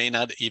cases, they may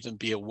not even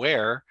be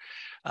aware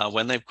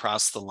when they've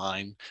crossed the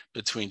line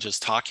between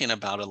just talking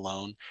about a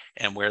loan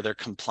and where their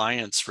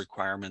compliance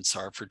requirements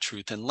are for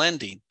truth in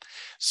lending.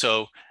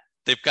 So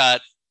they've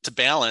got to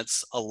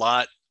balance a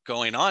lot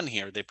going on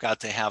here. They've got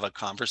to have a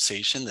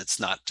conversation that's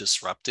not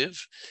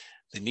disruptive.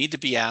 They need to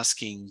be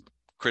asking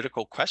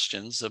critical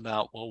questions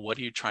about, well, what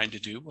are you trying to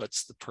do?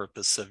 What's the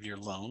purpose of your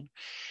loan?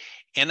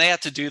 And they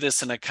have to do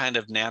this in a kind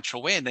of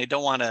natural way. And they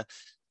don't want to,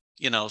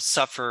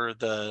 suffer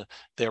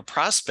their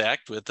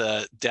prospect with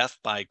a death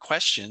by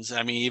questions.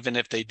 I mean, even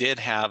if they did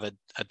have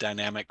a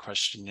dynamic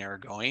questionnaire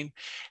going,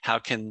 how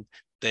can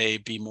they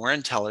be more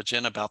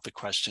intelligent about the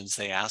questions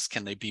they ask?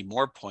 Can they be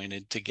more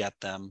pointed to get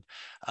them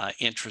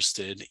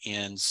interested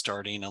in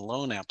starting a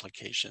loan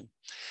application?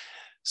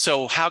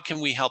 So how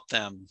can we help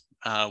them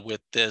with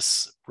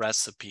this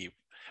recipe?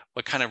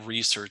 What kind of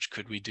research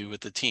could we do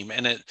with the team?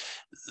 And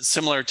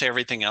similar to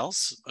everything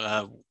else,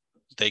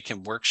 they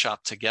can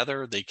workshop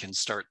together. They can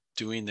start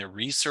doing their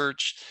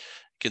research,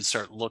 can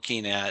start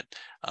looking at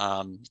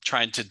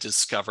trying to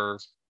discover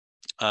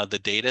the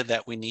data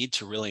that we need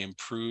to really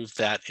improve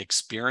that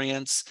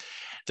experience.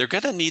 They're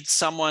going to need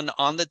someone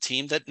on the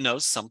team that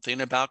knows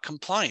something about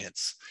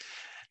compliance.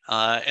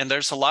 And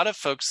there's a lot of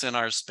folks in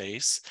our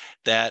space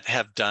that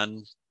have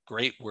done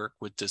great work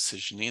with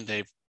decisioning.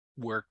 They've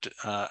worked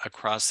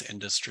across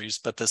industries,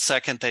 but the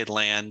second they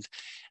land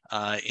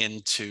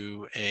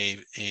into a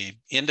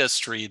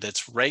industry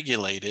that's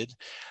regulated,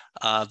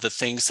 the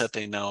things that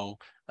they know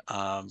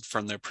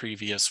from their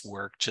previous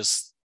work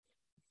just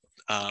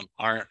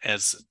aren't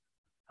as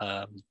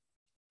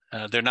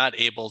they're not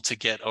able to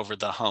get over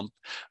the hump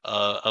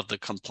of the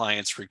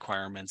compliance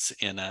requirements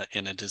in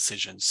a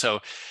decision. So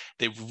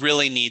they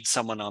really need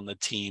someone on the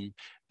team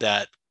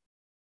that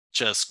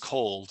just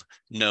cold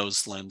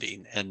knows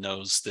lending and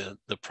knows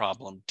the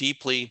problem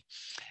deeply.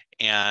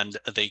 And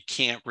they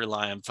can't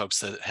rely on folks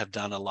that have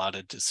done a lot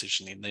of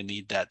decisioning. They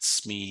need that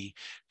SME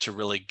to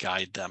really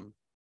guide them.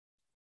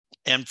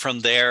 And from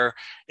there,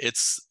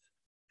 it's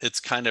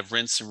kind of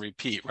rinse and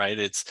repeat, right?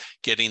 It's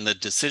getting the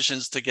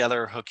decisions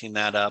together, hooking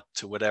that up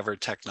to whatever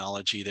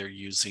technology they're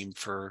using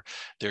for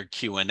their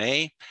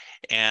Q&A.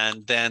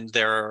 And then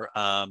they're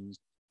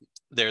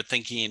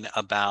thinking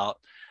about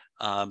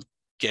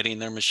getting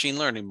their machine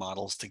learning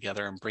models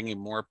together and bringing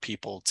more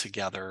people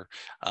together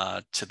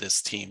to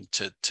this team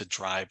to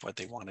drive what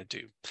they want to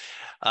do.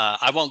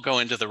 I won't go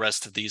into the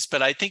rest of these,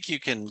 but I think you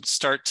can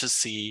start to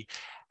see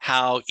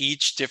how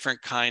each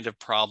different kind of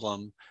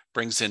problem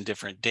brings in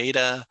different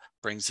data,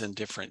 brings in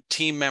different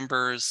team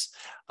members,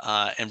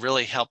 and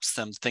really helps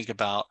them think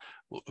about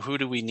who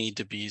do we need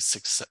to be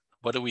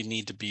what do we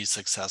need to be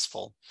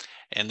successful?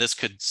 And this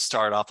could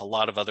start off a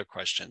lot of other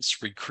questions: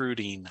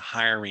 recruiting,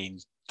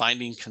 hiring,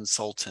 finding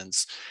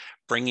consultants,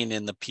 bringing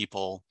in the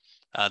people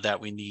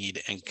that we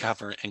need, and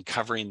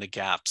covering the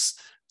gaps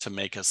to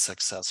make us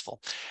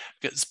successful.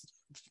 Because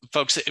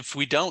folks, if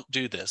we don't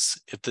do this,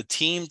 if the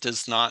team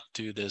does not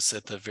do this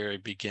at the very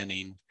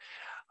beginning,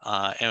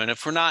 and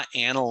if we're not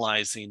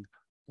analyzing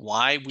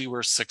why we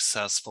were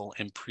successful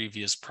in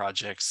previous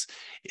projects,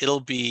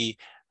 it'll be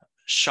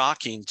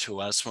shocking to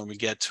us when we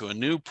get to a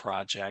new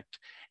project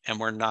and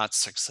we're not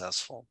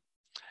successful.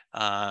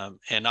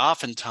 And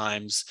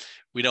oftentimes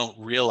we don't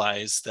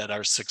realize that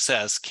our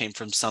success came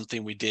from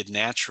something we did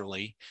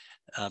naturally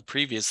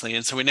previously.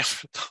 And so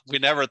we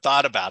never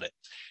thought about it.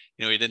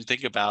 You know, we didn't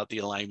think about the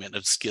alignment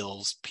of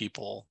skills,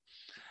 people,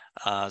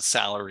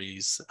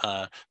 salaries,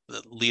 the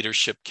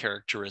leadership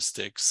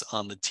characteristics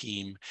on the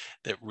team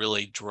that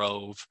really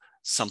drove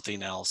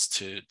something else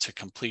to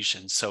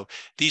completion. So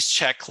these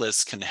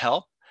checklists can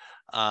help,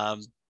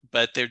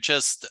 but they're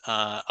just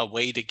a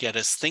way to get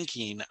us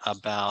thinking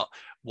about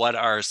what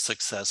our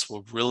success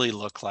will really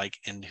look like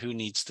and who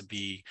needs to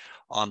be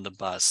on the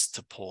bus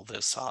to pull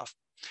this off.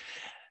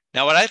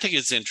 Now, what I think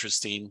is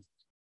interesting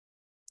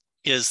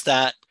is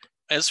that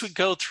as we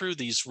go through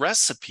these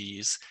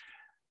recipes,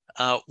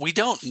 we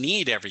don't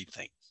need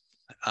everything.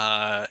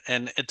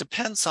 And it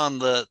depends on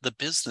the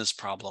business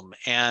problem.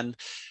 And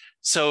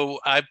so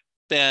I've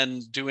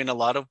been doing a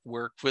lot of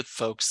work with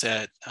folks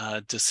at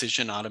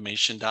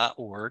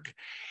DecisionAutomation.org.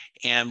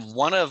 And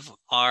one of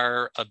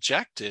our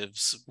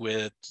objectives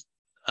with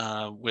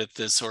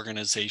this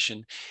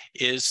organization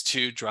is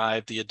to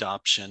drive the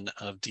adoption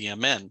of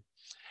DMN.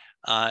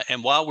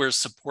 And while we're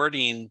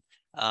supporting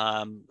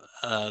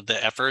the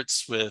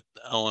efforts with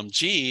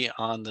OMG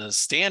on the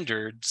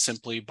standard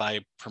simply by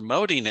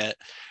promoting it,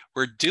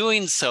 we're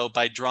doing so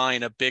by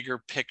drawing a bigger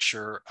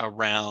picture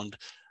around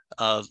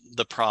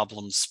the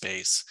problem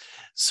space.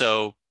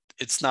 So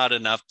it's not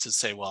enough to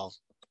say, well,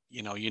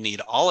 you know, you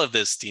need all of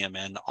this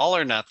DMN, all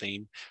or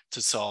nothing,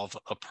 to solve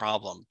a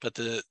problem. But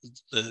the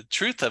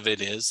truth of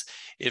it is,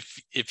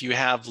 if you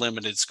have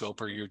limited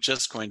scope or you're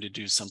just going to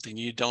do something,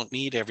 you don't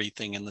need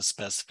everything in the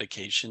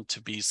specification to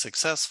be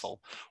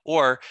successful.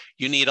 Or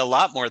you need a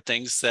lot more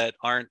things that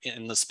aren't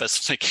in the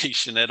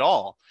specification at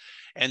all.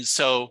 And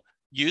so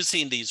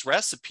using these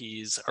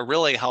recipes are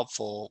really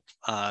helpful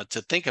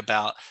to think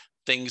about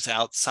things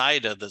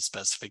outside of the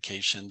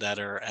specification that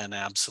are an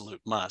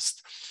absolute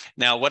must.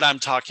 Now, what I'm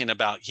talking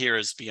about here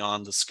is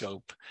beyond the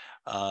scope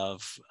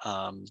of,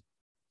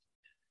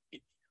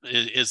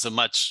 is a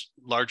much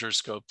larger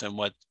scope than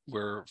what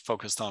we're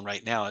focused on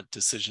right now at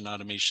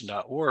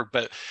DecisionAutomation.org,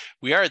 but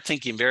we are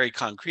thinking very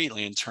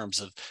concretely in terms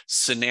of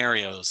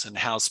scenarios and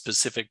how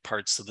specific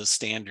parts of the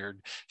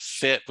standard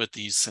fit with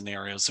these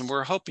scenarios. And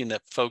we're hoping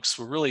that folks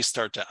will really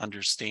start to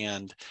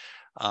understand,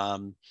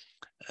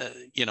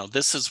 you know,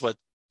 this is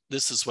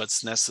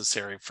what's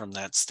necessary from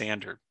that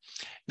standard.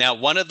 Now,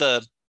 one of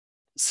the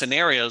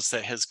scenarios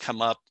that has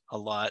come up a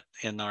lot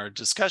in our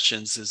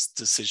discussions is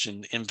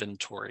decision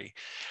inventory.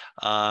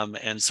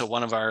 And so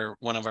one of our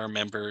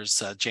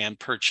members, Jan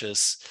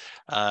Purchase,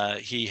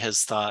 he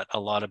has thought a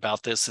lot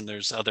about this, and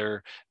there's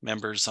other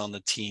members on the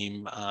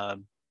team,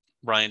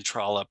 Ryan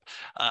Trollope.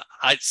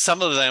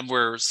 Some of them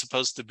were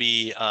supposed to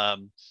be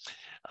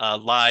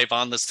live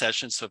on the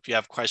session. So if you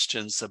have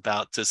questions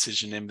about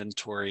decision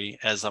inventory,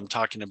 as I'm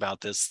talking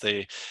about this,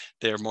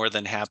 they're more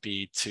than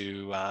happy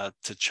to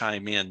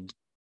chime in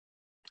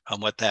on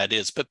what that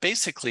is. But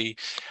basically,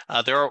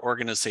 there are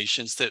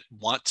organizations that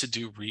want to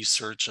do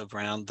research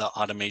around the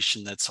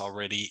automation that's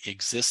already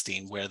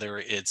existing, whether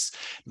it's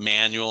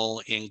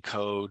manual, in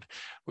code.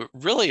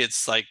 Really,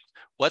 it's like,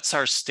 what's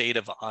our state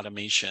of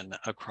automation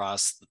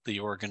across the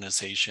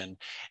organization,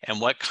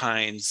 and what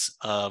kinds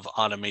of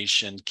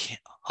automation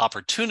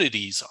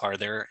opportunities are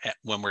there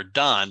when we're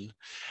done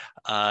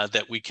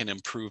that we can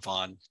improve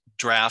on,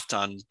 draft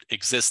on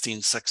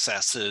existing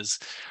successes,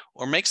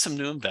 or make some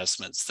new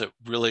investments that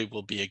really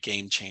will be a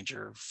game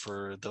changer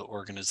for the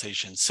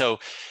organization. So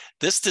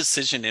this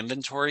decision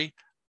inventory,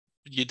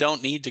 you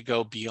don't need to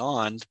go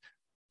beyond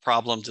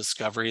problem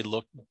discovery,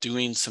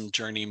 doing some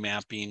journey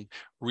mapping,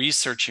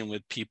 researching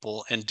with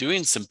people, and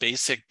doing some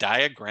basic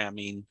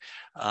diagramming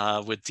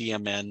with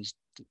DMN,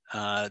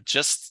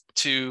 just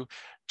to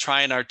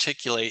try and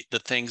articulate the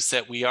things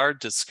that we are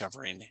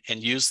discovering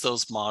and use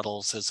those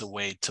models as a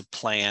way to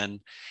plan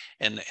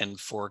and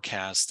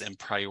forecast and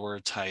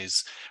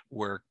prioritize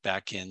work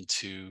back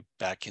into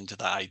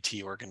the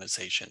IT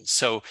organization.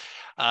 So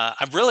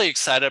I'm really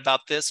excited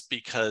about this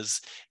because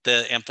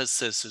the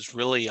emphasis is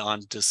really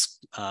on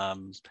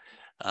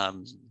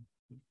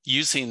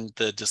using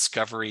the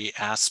discovery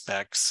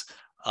aspects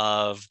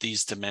of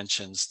these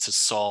dimensions to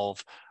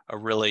solve a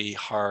really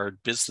hard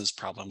business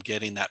problem,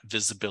 getting that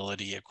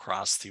visibility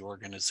across the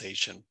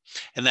organization.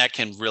 And that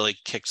can really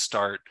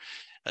kickstart,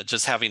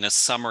 just having a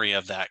summary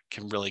of that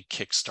can really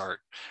kickstart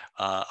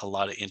a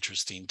lot of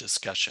interesting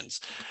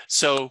discussions.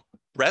 So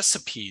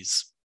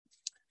recipes,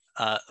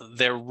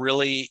 they're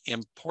really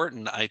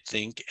important, I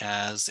think,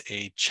 as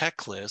a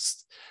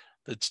checklist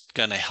that's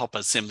going to help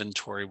us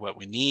inventory what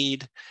we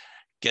need,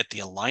 get the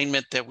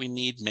alignment that we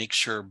need, make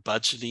sure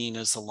budgeting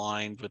is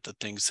aligned with the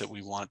things that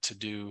we want to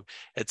do.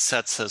 It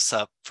sets us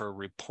up for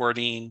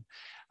reporting,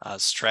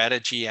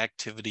 strategy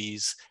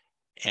activities,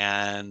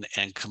 and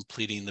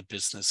completing the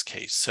business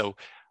case. So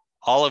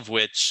all of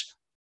which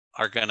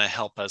are going to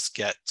help us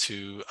get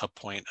to a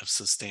point of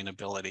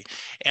sustainability.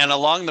 And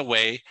along the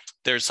way,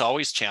 there's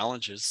always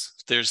challenges.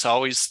 There's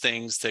always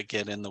things that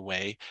get in the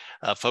way.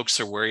 Folks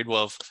are worried,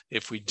 well,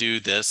 if we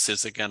do this,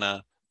 is it going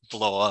to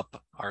blow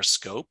up our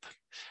scope?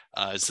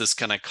 Is this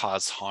going to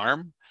cause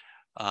harm?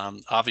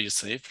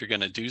 Obviously, if you're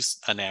going to do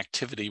an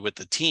activity with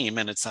the team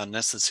and it's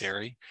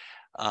unnecessary,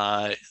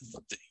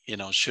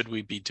 should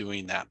we be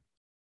doing that?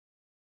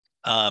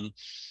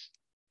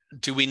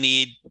 Do we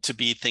need to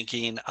be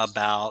thinking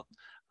about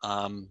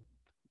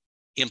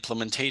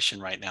implementation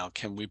right now?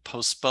 Can we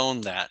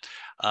postpone that?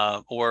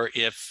 Or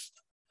if,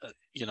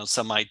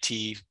 some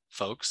IT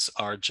folks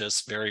are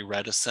just very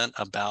reticent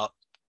about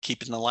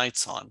keeping the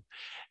lights on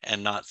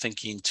and not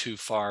thinking too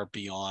far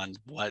beyond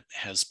what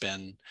has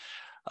been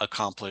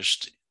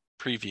accomplished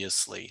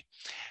previously.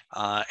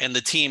 And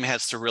the team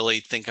has to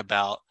really think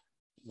about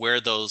where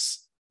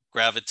those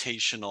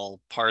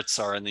gravitational parts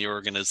are in the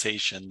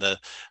organization,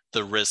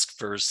 the risk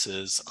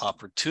versus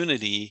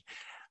opportunity,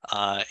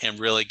 and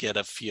really get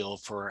a feel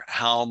for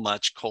how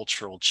much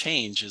cultural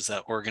change is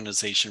that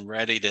organization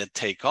ready to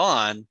take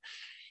on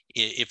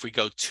if we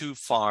go too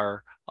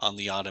far on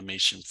the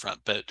automation front.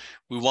 But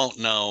we won't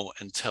know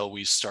until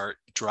we start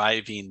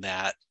driving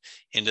that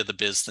into the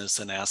business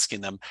and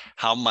asking them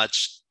how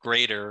much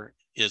greater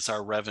is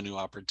our revenue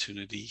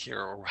opportunity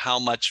here, or how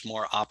much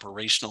more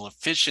operational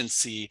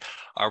efficiency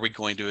are we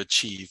going to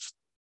achieve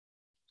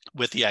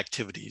with the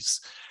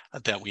activities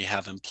that we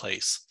have in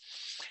place.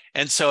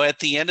 And so at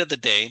the end of the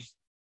day,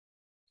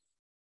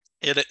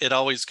 it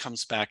always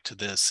comes back to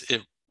this.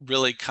 It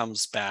really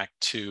comes back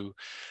to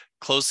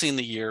closing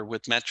the year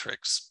with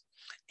metrics.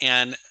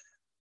 And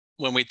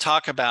when we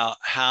talk about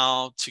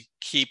how to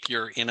keep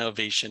your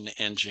innovation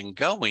engine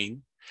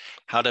going,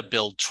 how to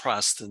build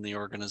trust in the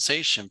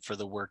organization for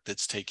the work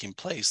that's taking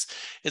place,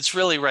 it's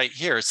really right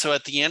here. So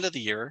at the end of the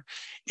year,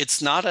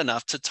 it's not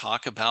enough to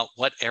talk about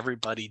what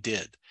everybody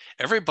did.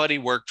 Everybody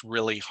worked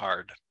really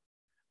hard.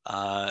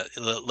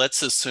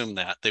 Let's assume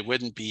that they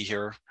wouldn't be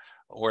here,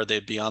 or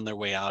they'd be on their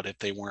way out if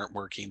they weren't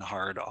working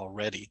hard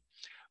already.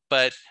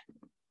 But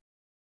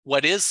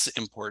what is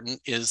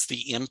important is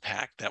the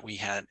impact that we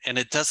had. And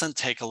it doesn't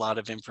take a lot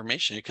of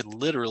information. It could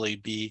literally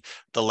be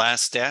the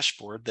last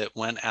dashboard that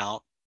went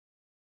out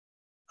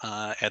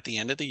at the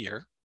end of the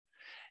year.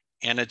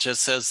 And it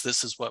just says,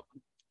 this is what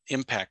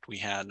impact we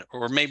had.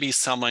 Or maybe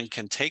someone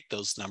can take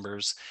those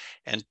numbers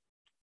and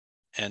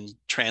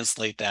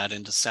translate that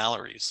into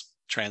salaries,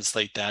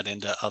 translate that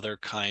into other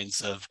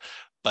kinds of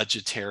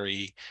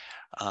budgetary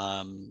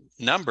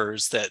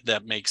numbers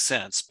that make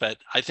sense. But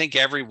I think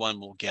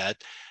everyone will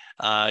get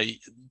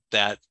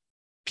that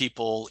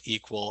people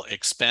equal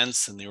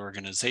expense in the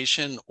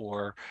organization,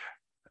 or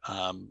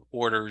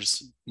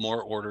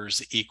more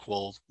orders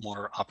equal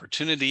more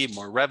opportunity,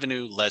 more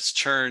revenue, less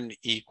churn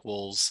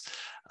equals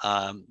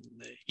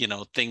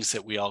things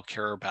that we all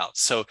care about.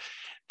 So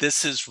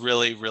this is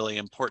really, really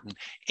important.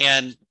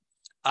 And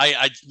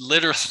I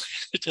literally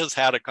just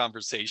had a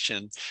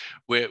conversation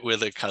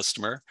with a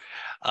customer.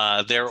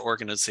 Their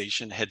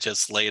organization had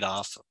just laid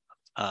off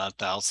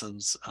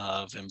thousands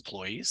of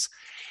employees.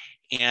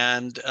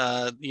 And,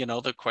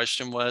 the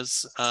question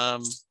was,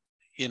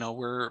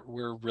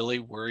 we're really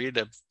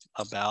worried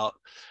about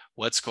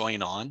what's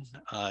going on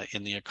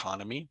in the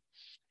economy.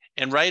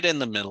 And right in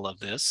the middle of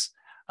this,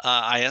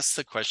 I asked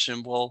the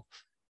question, well,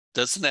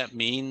 doesn't that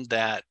mean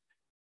that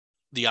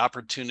the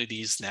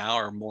opportunities now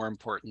are more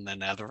important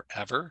than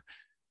ever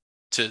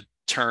to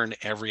turn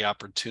every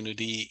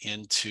opportunity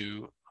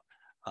into,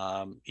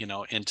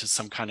 into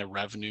some kind of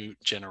revenue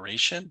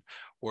generation,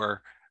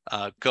 or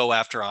go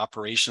after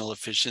operational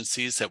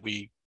efficiencies that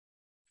we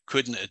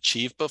couldn't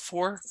achieve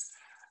before?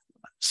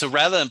 So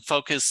rather than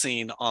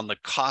focusing on the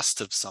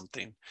cost of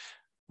something,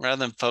 rather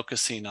than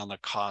focusing on the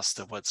cost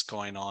of what's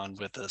going on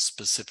with a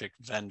specific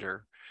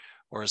vendor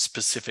or a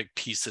specific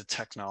piece of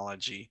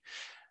technology,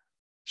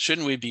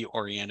 shouldn't we be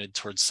oriented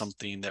towards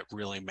something that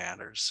really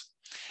matters?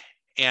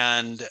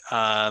 And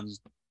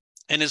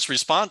his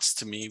response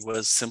to me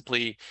was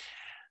simply,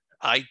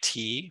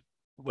 IT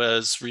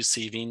was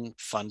receiving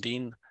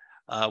funding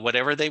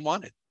whatever they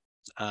wanted.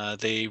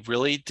 They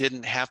really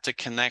didn't have to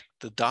connect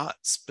the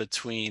dots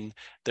between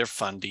their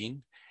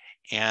funding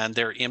and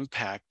their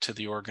impact to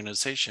the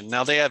organization.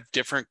 Now they have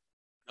different,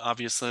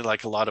 obviously,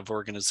 like a lot of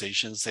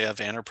organizations, they have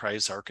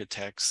enterprise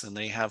architects and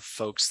they have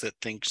folks that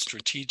think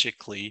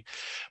strategically,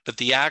 but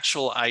the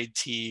actual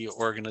IT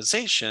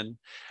organization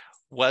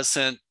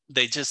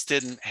they just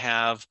didn't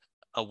have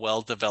a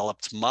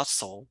well-developed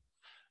muscle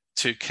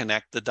to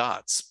connect the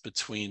dots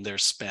between their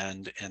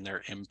spend and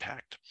their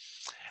impact.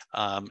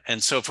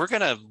 And so if we're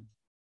going to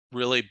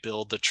really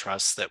build the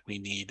trust that we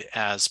need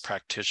as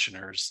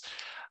practitioners,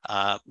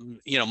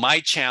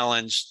 my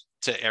challenge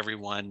to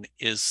everyone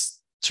is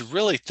to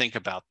really think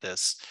about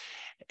this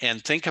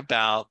and think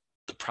about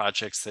the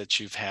projects that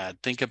you've had.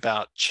 Think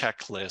about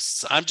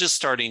checklists. I'm just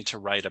starting to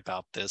write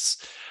about this,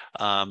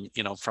 from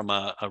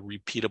a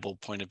repeatable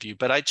point of view,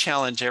 but I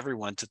challenge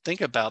everyone to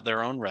think about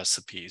their own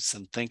recipes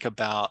and think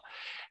about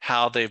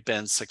how they've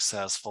been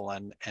successful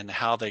and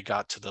how they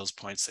got to those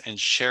points, and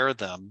share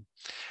them.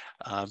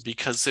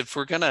 Because if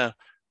we're going to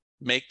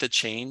make the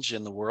change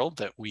in the world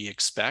that we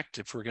expect,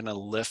 if we're going to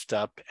lift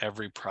up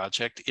every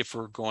project, if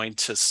we're going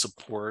to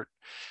support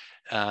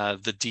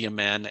the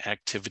DMN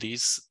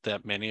activities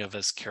that many of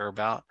us care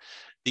about.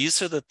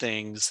 These are the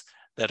things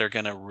that are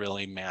going to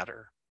really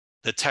matter.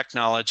 The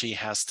technology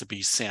has to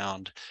be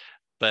sound,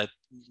 but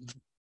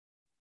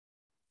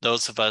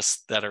those of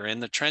us that are in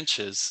the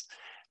trenches,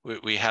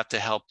 we have to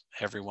help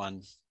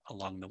everyone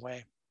along the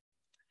way.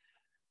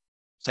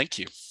 Thank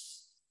you.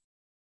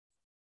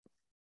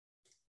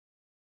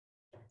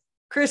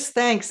 Chris,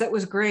 thanks. That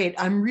was great.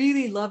 I'm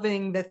really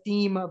loving the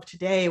theme of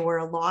today, where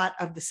a lot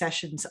of the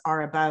sessions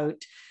are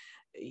about,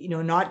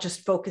 not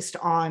just focused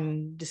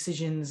on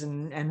decisions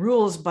and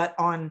rules, but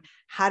on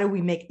how do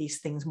we make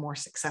these things more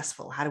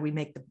successful? How do we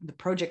make the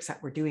projects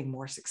that we're doing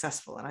more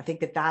successful? And I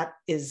think that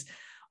is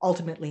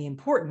ultimately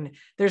important.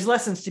 There's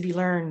lessons to be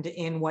learned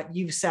in what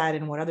you've said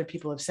and what other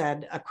people have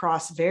said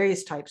across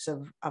various types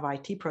of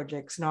IT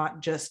projects, not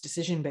just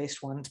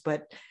decision-based ones,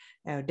 but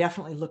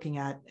definitely looking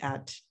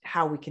at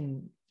how we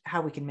can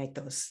make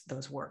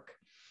those work.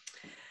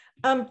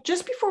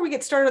 Just before we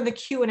get started on the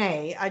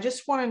Q&A, I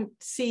just want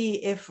to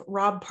see if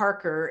Rob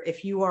Parker,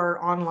 if you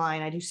are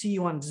online, I do see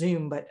you on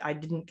Zoom, but I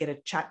didn't get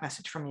a chat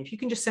message from you. If you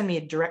can just send me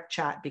a direct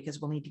chat, because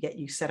we'll need to get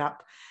you set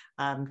up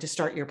to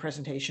start your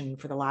presentation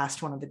for the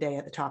last one of the day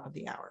at the top of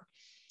the hour.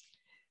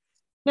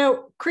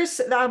 Now,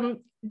 Chris,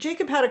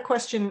 Jacob had a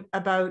question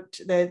about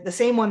the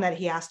same one that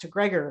he asked to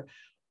Gregor.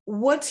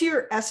 What's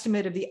your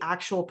estimate of the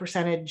actual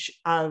percentage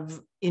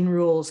of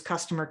in-rules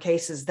customer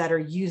cases that are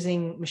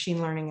using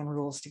machine learning and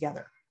rules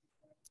together?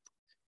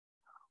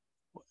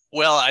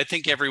 Well, I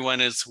think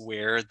everyone is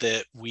aware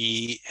that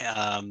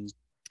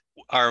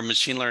our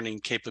machine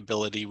learning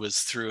capability was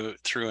through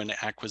an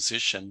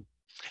acquisition,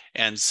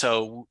 and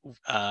so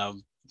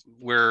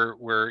we're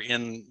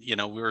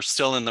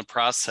still in the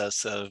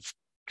process of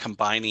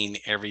combining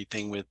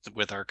everything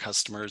with our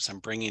customers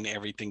and bringing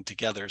everything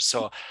together.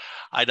 So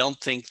I don't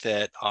think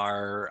that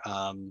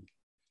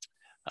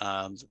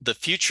the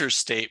future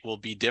state will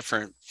be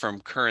different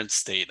from current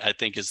state, I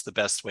think is the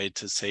best way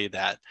to say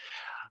that.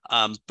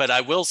 But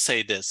I will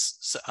say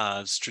this,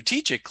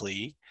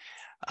 strategically,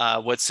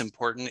 what's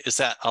important is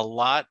that a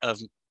lot of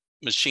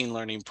machine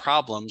learning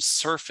problems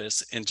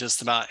surface in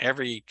just about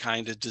every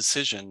kind of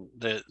decision,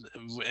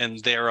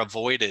 and they're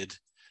avoided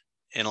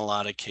in a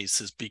lot of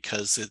cases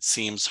because it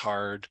seems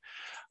hard,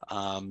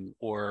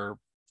 or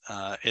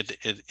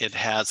it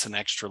has an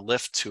extra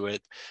lift to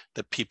it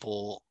that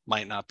people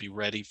might not be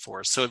ready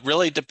for. So it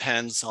really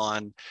depends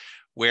on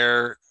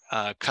where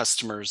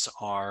customers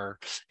are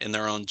in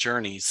their own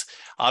journeys.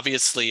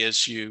 Obviously,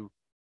 as you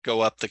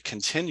go up the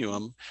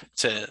continuum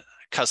to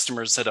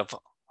customers that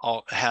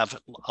have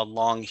a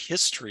long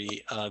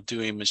history of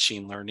doing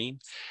machine learning,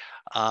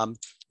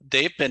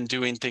 they've been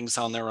doing things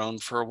on their own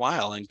for a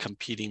while and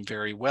competing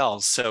very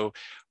well. So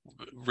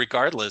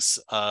regardless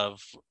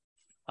of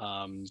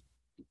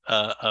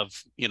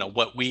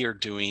what we are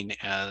doing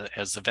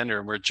as a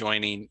vendor, we're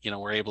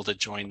able to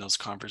join those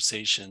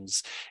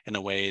conversations in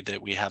a way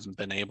that we haven't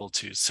been able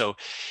to. So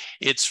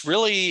it's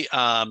really,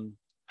 I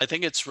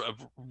think it's a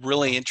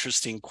really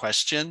interesting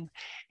question.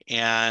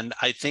 And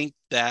I think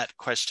that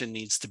question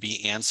needs to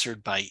be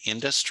answered by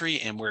industry,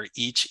 and where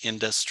each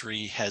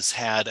industry has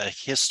had a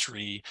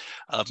history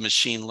of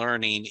machine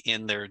learning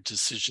in their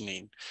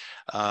decisioning.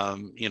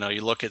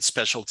 You look at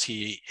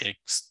specialty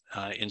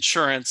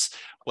insurance,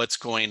 what's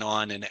going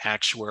on in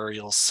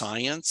actuarial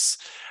science,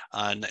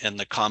 and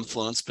the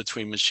confluence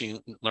between machine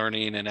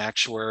learning and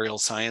actuarial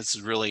science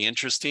is really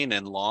interesting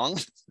and long.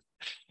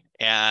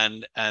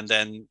 And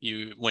then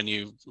when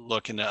you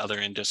look into other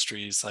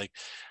industries like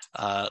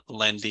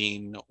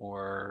lending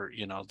or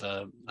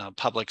the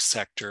public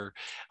sector,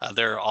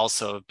 there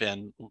also have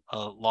been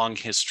a long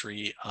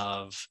history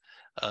of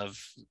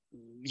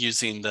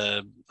using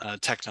the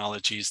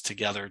technologies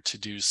together to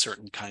do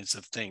certain kinds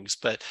of things.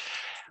 But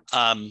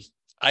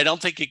I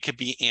don't think it could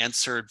be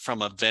answered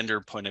from a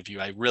vendor point of view.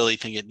 I really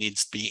think it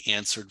needs to be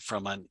answered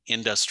from an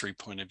industry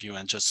point of view,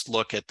 and just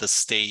look at the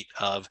state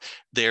of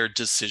their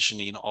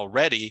decisioning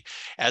already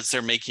as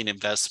they're making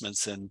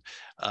investments in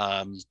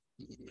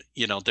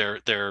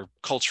their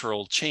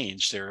cultural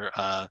change, their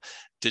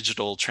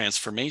digital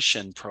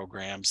transformation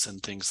programs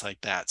and things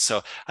like that.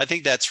 So I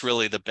think that's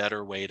really the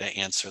better way to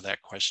answer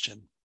that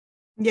question.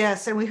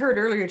 Yes, and we heard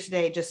earlier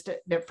today just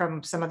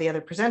from some of the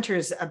other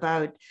presenters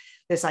about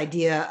this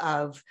idea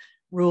of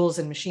rules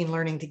and machine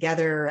learning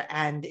together,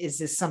 and is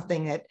this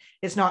something that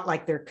it's not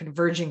like they're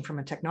converging from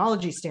a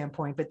technology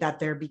standpoint, but that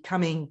they're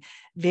becoming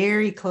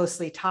very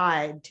closely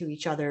tied to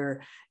each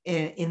other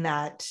in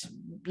that,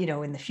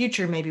 in the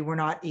future, maybe we're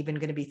not even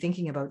going to be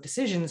thinking about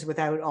decisions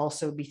without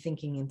also be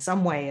thinking in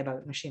some way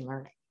about machine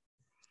learning.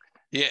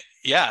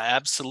 Yeah,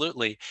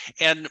 absolutely.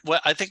 And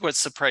I think what's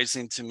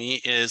surprising to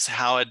me is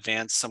how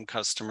advanced some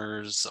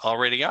customers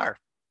already are.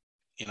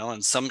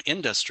 And some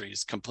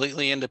industries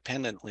completely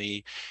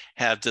independently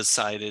have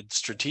decided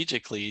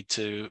strategically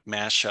to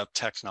mash up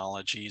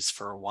technologies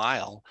for a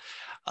while.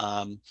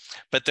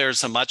 But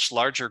there's a much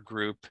larger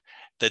group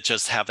that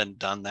just haven't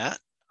done that,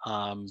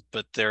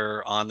 but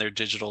they're on their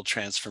digital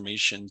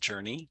transformation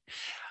journey.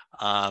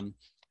 And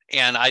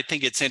I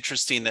think it's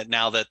interesting that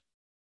now that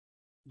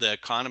the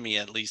economy,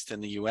 at least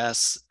in the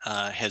US,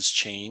 has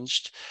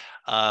changed,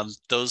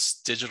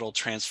 those digital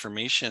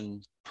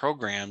transformation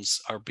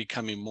programs are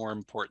becoming more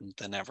important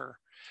than ever.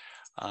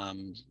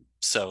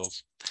 So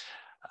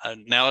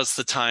now is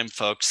the time,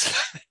 folks.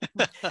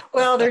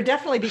 Well, they're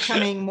definitely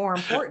becoming more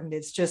important.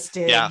 It's just,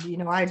 Yeah. you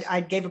know,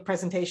 I gave a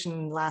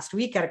presentation last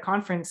week at a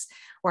conference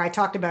where I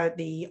talked about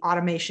the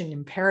automation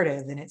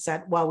imperative. And it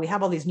said, well, we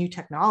have all these new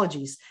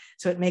technologies,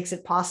 so it makes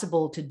it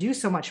possible to do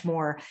so much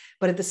more.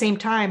 But at the same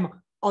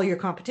time, all your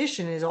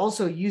competition is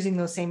also using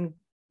those same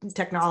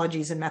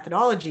technologies and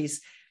methodologies.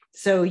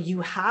 So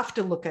you have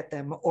to look at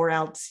them, or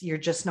else you're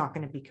just not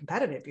going to be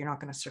competitive. You're not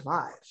going to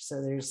survive.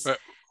 So there's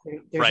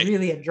Right.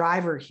 really a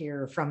driver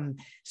here from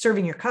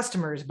serving your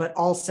customers, but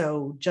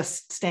also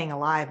just staying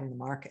alive in the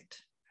market.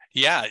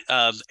 Yeah,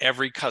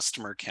 every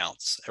customer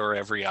counts, or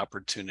every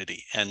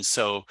opportunity. And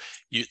so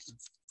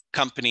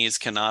companies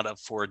cannot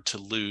afford to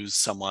lose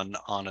someone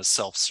on a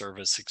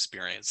self-service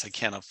experience. They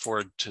can't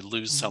afford to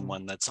lose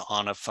someone that's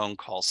on a phone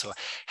call. So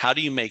how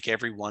do you make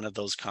every one of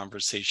those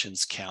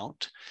conversations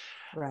count?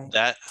 Right.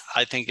 That,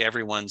 I think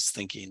everyone's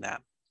thinking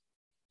that.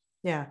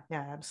 Yeah,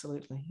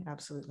 absolutely.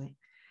 Absolutely.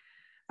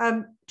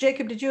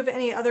 Jacob, did you have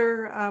any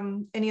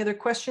other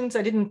questions?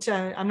 I didn't,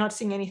 I'm not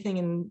seeing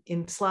anything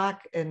in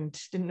Slack, and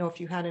didn't know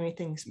if you had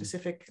anything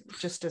specific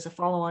just as a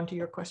follow-on to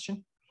your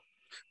question.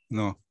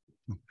 No.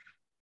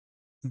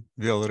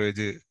 We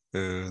already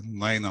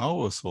 9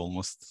 hours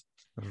almost.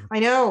 I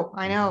know.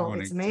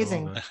 It's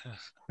amazing.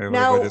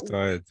 Everybody Now,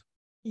 tired.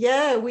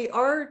 Yeah, we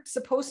are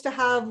supposed to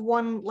have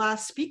one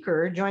last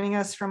speaker joining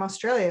us from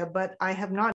Australia, but I have not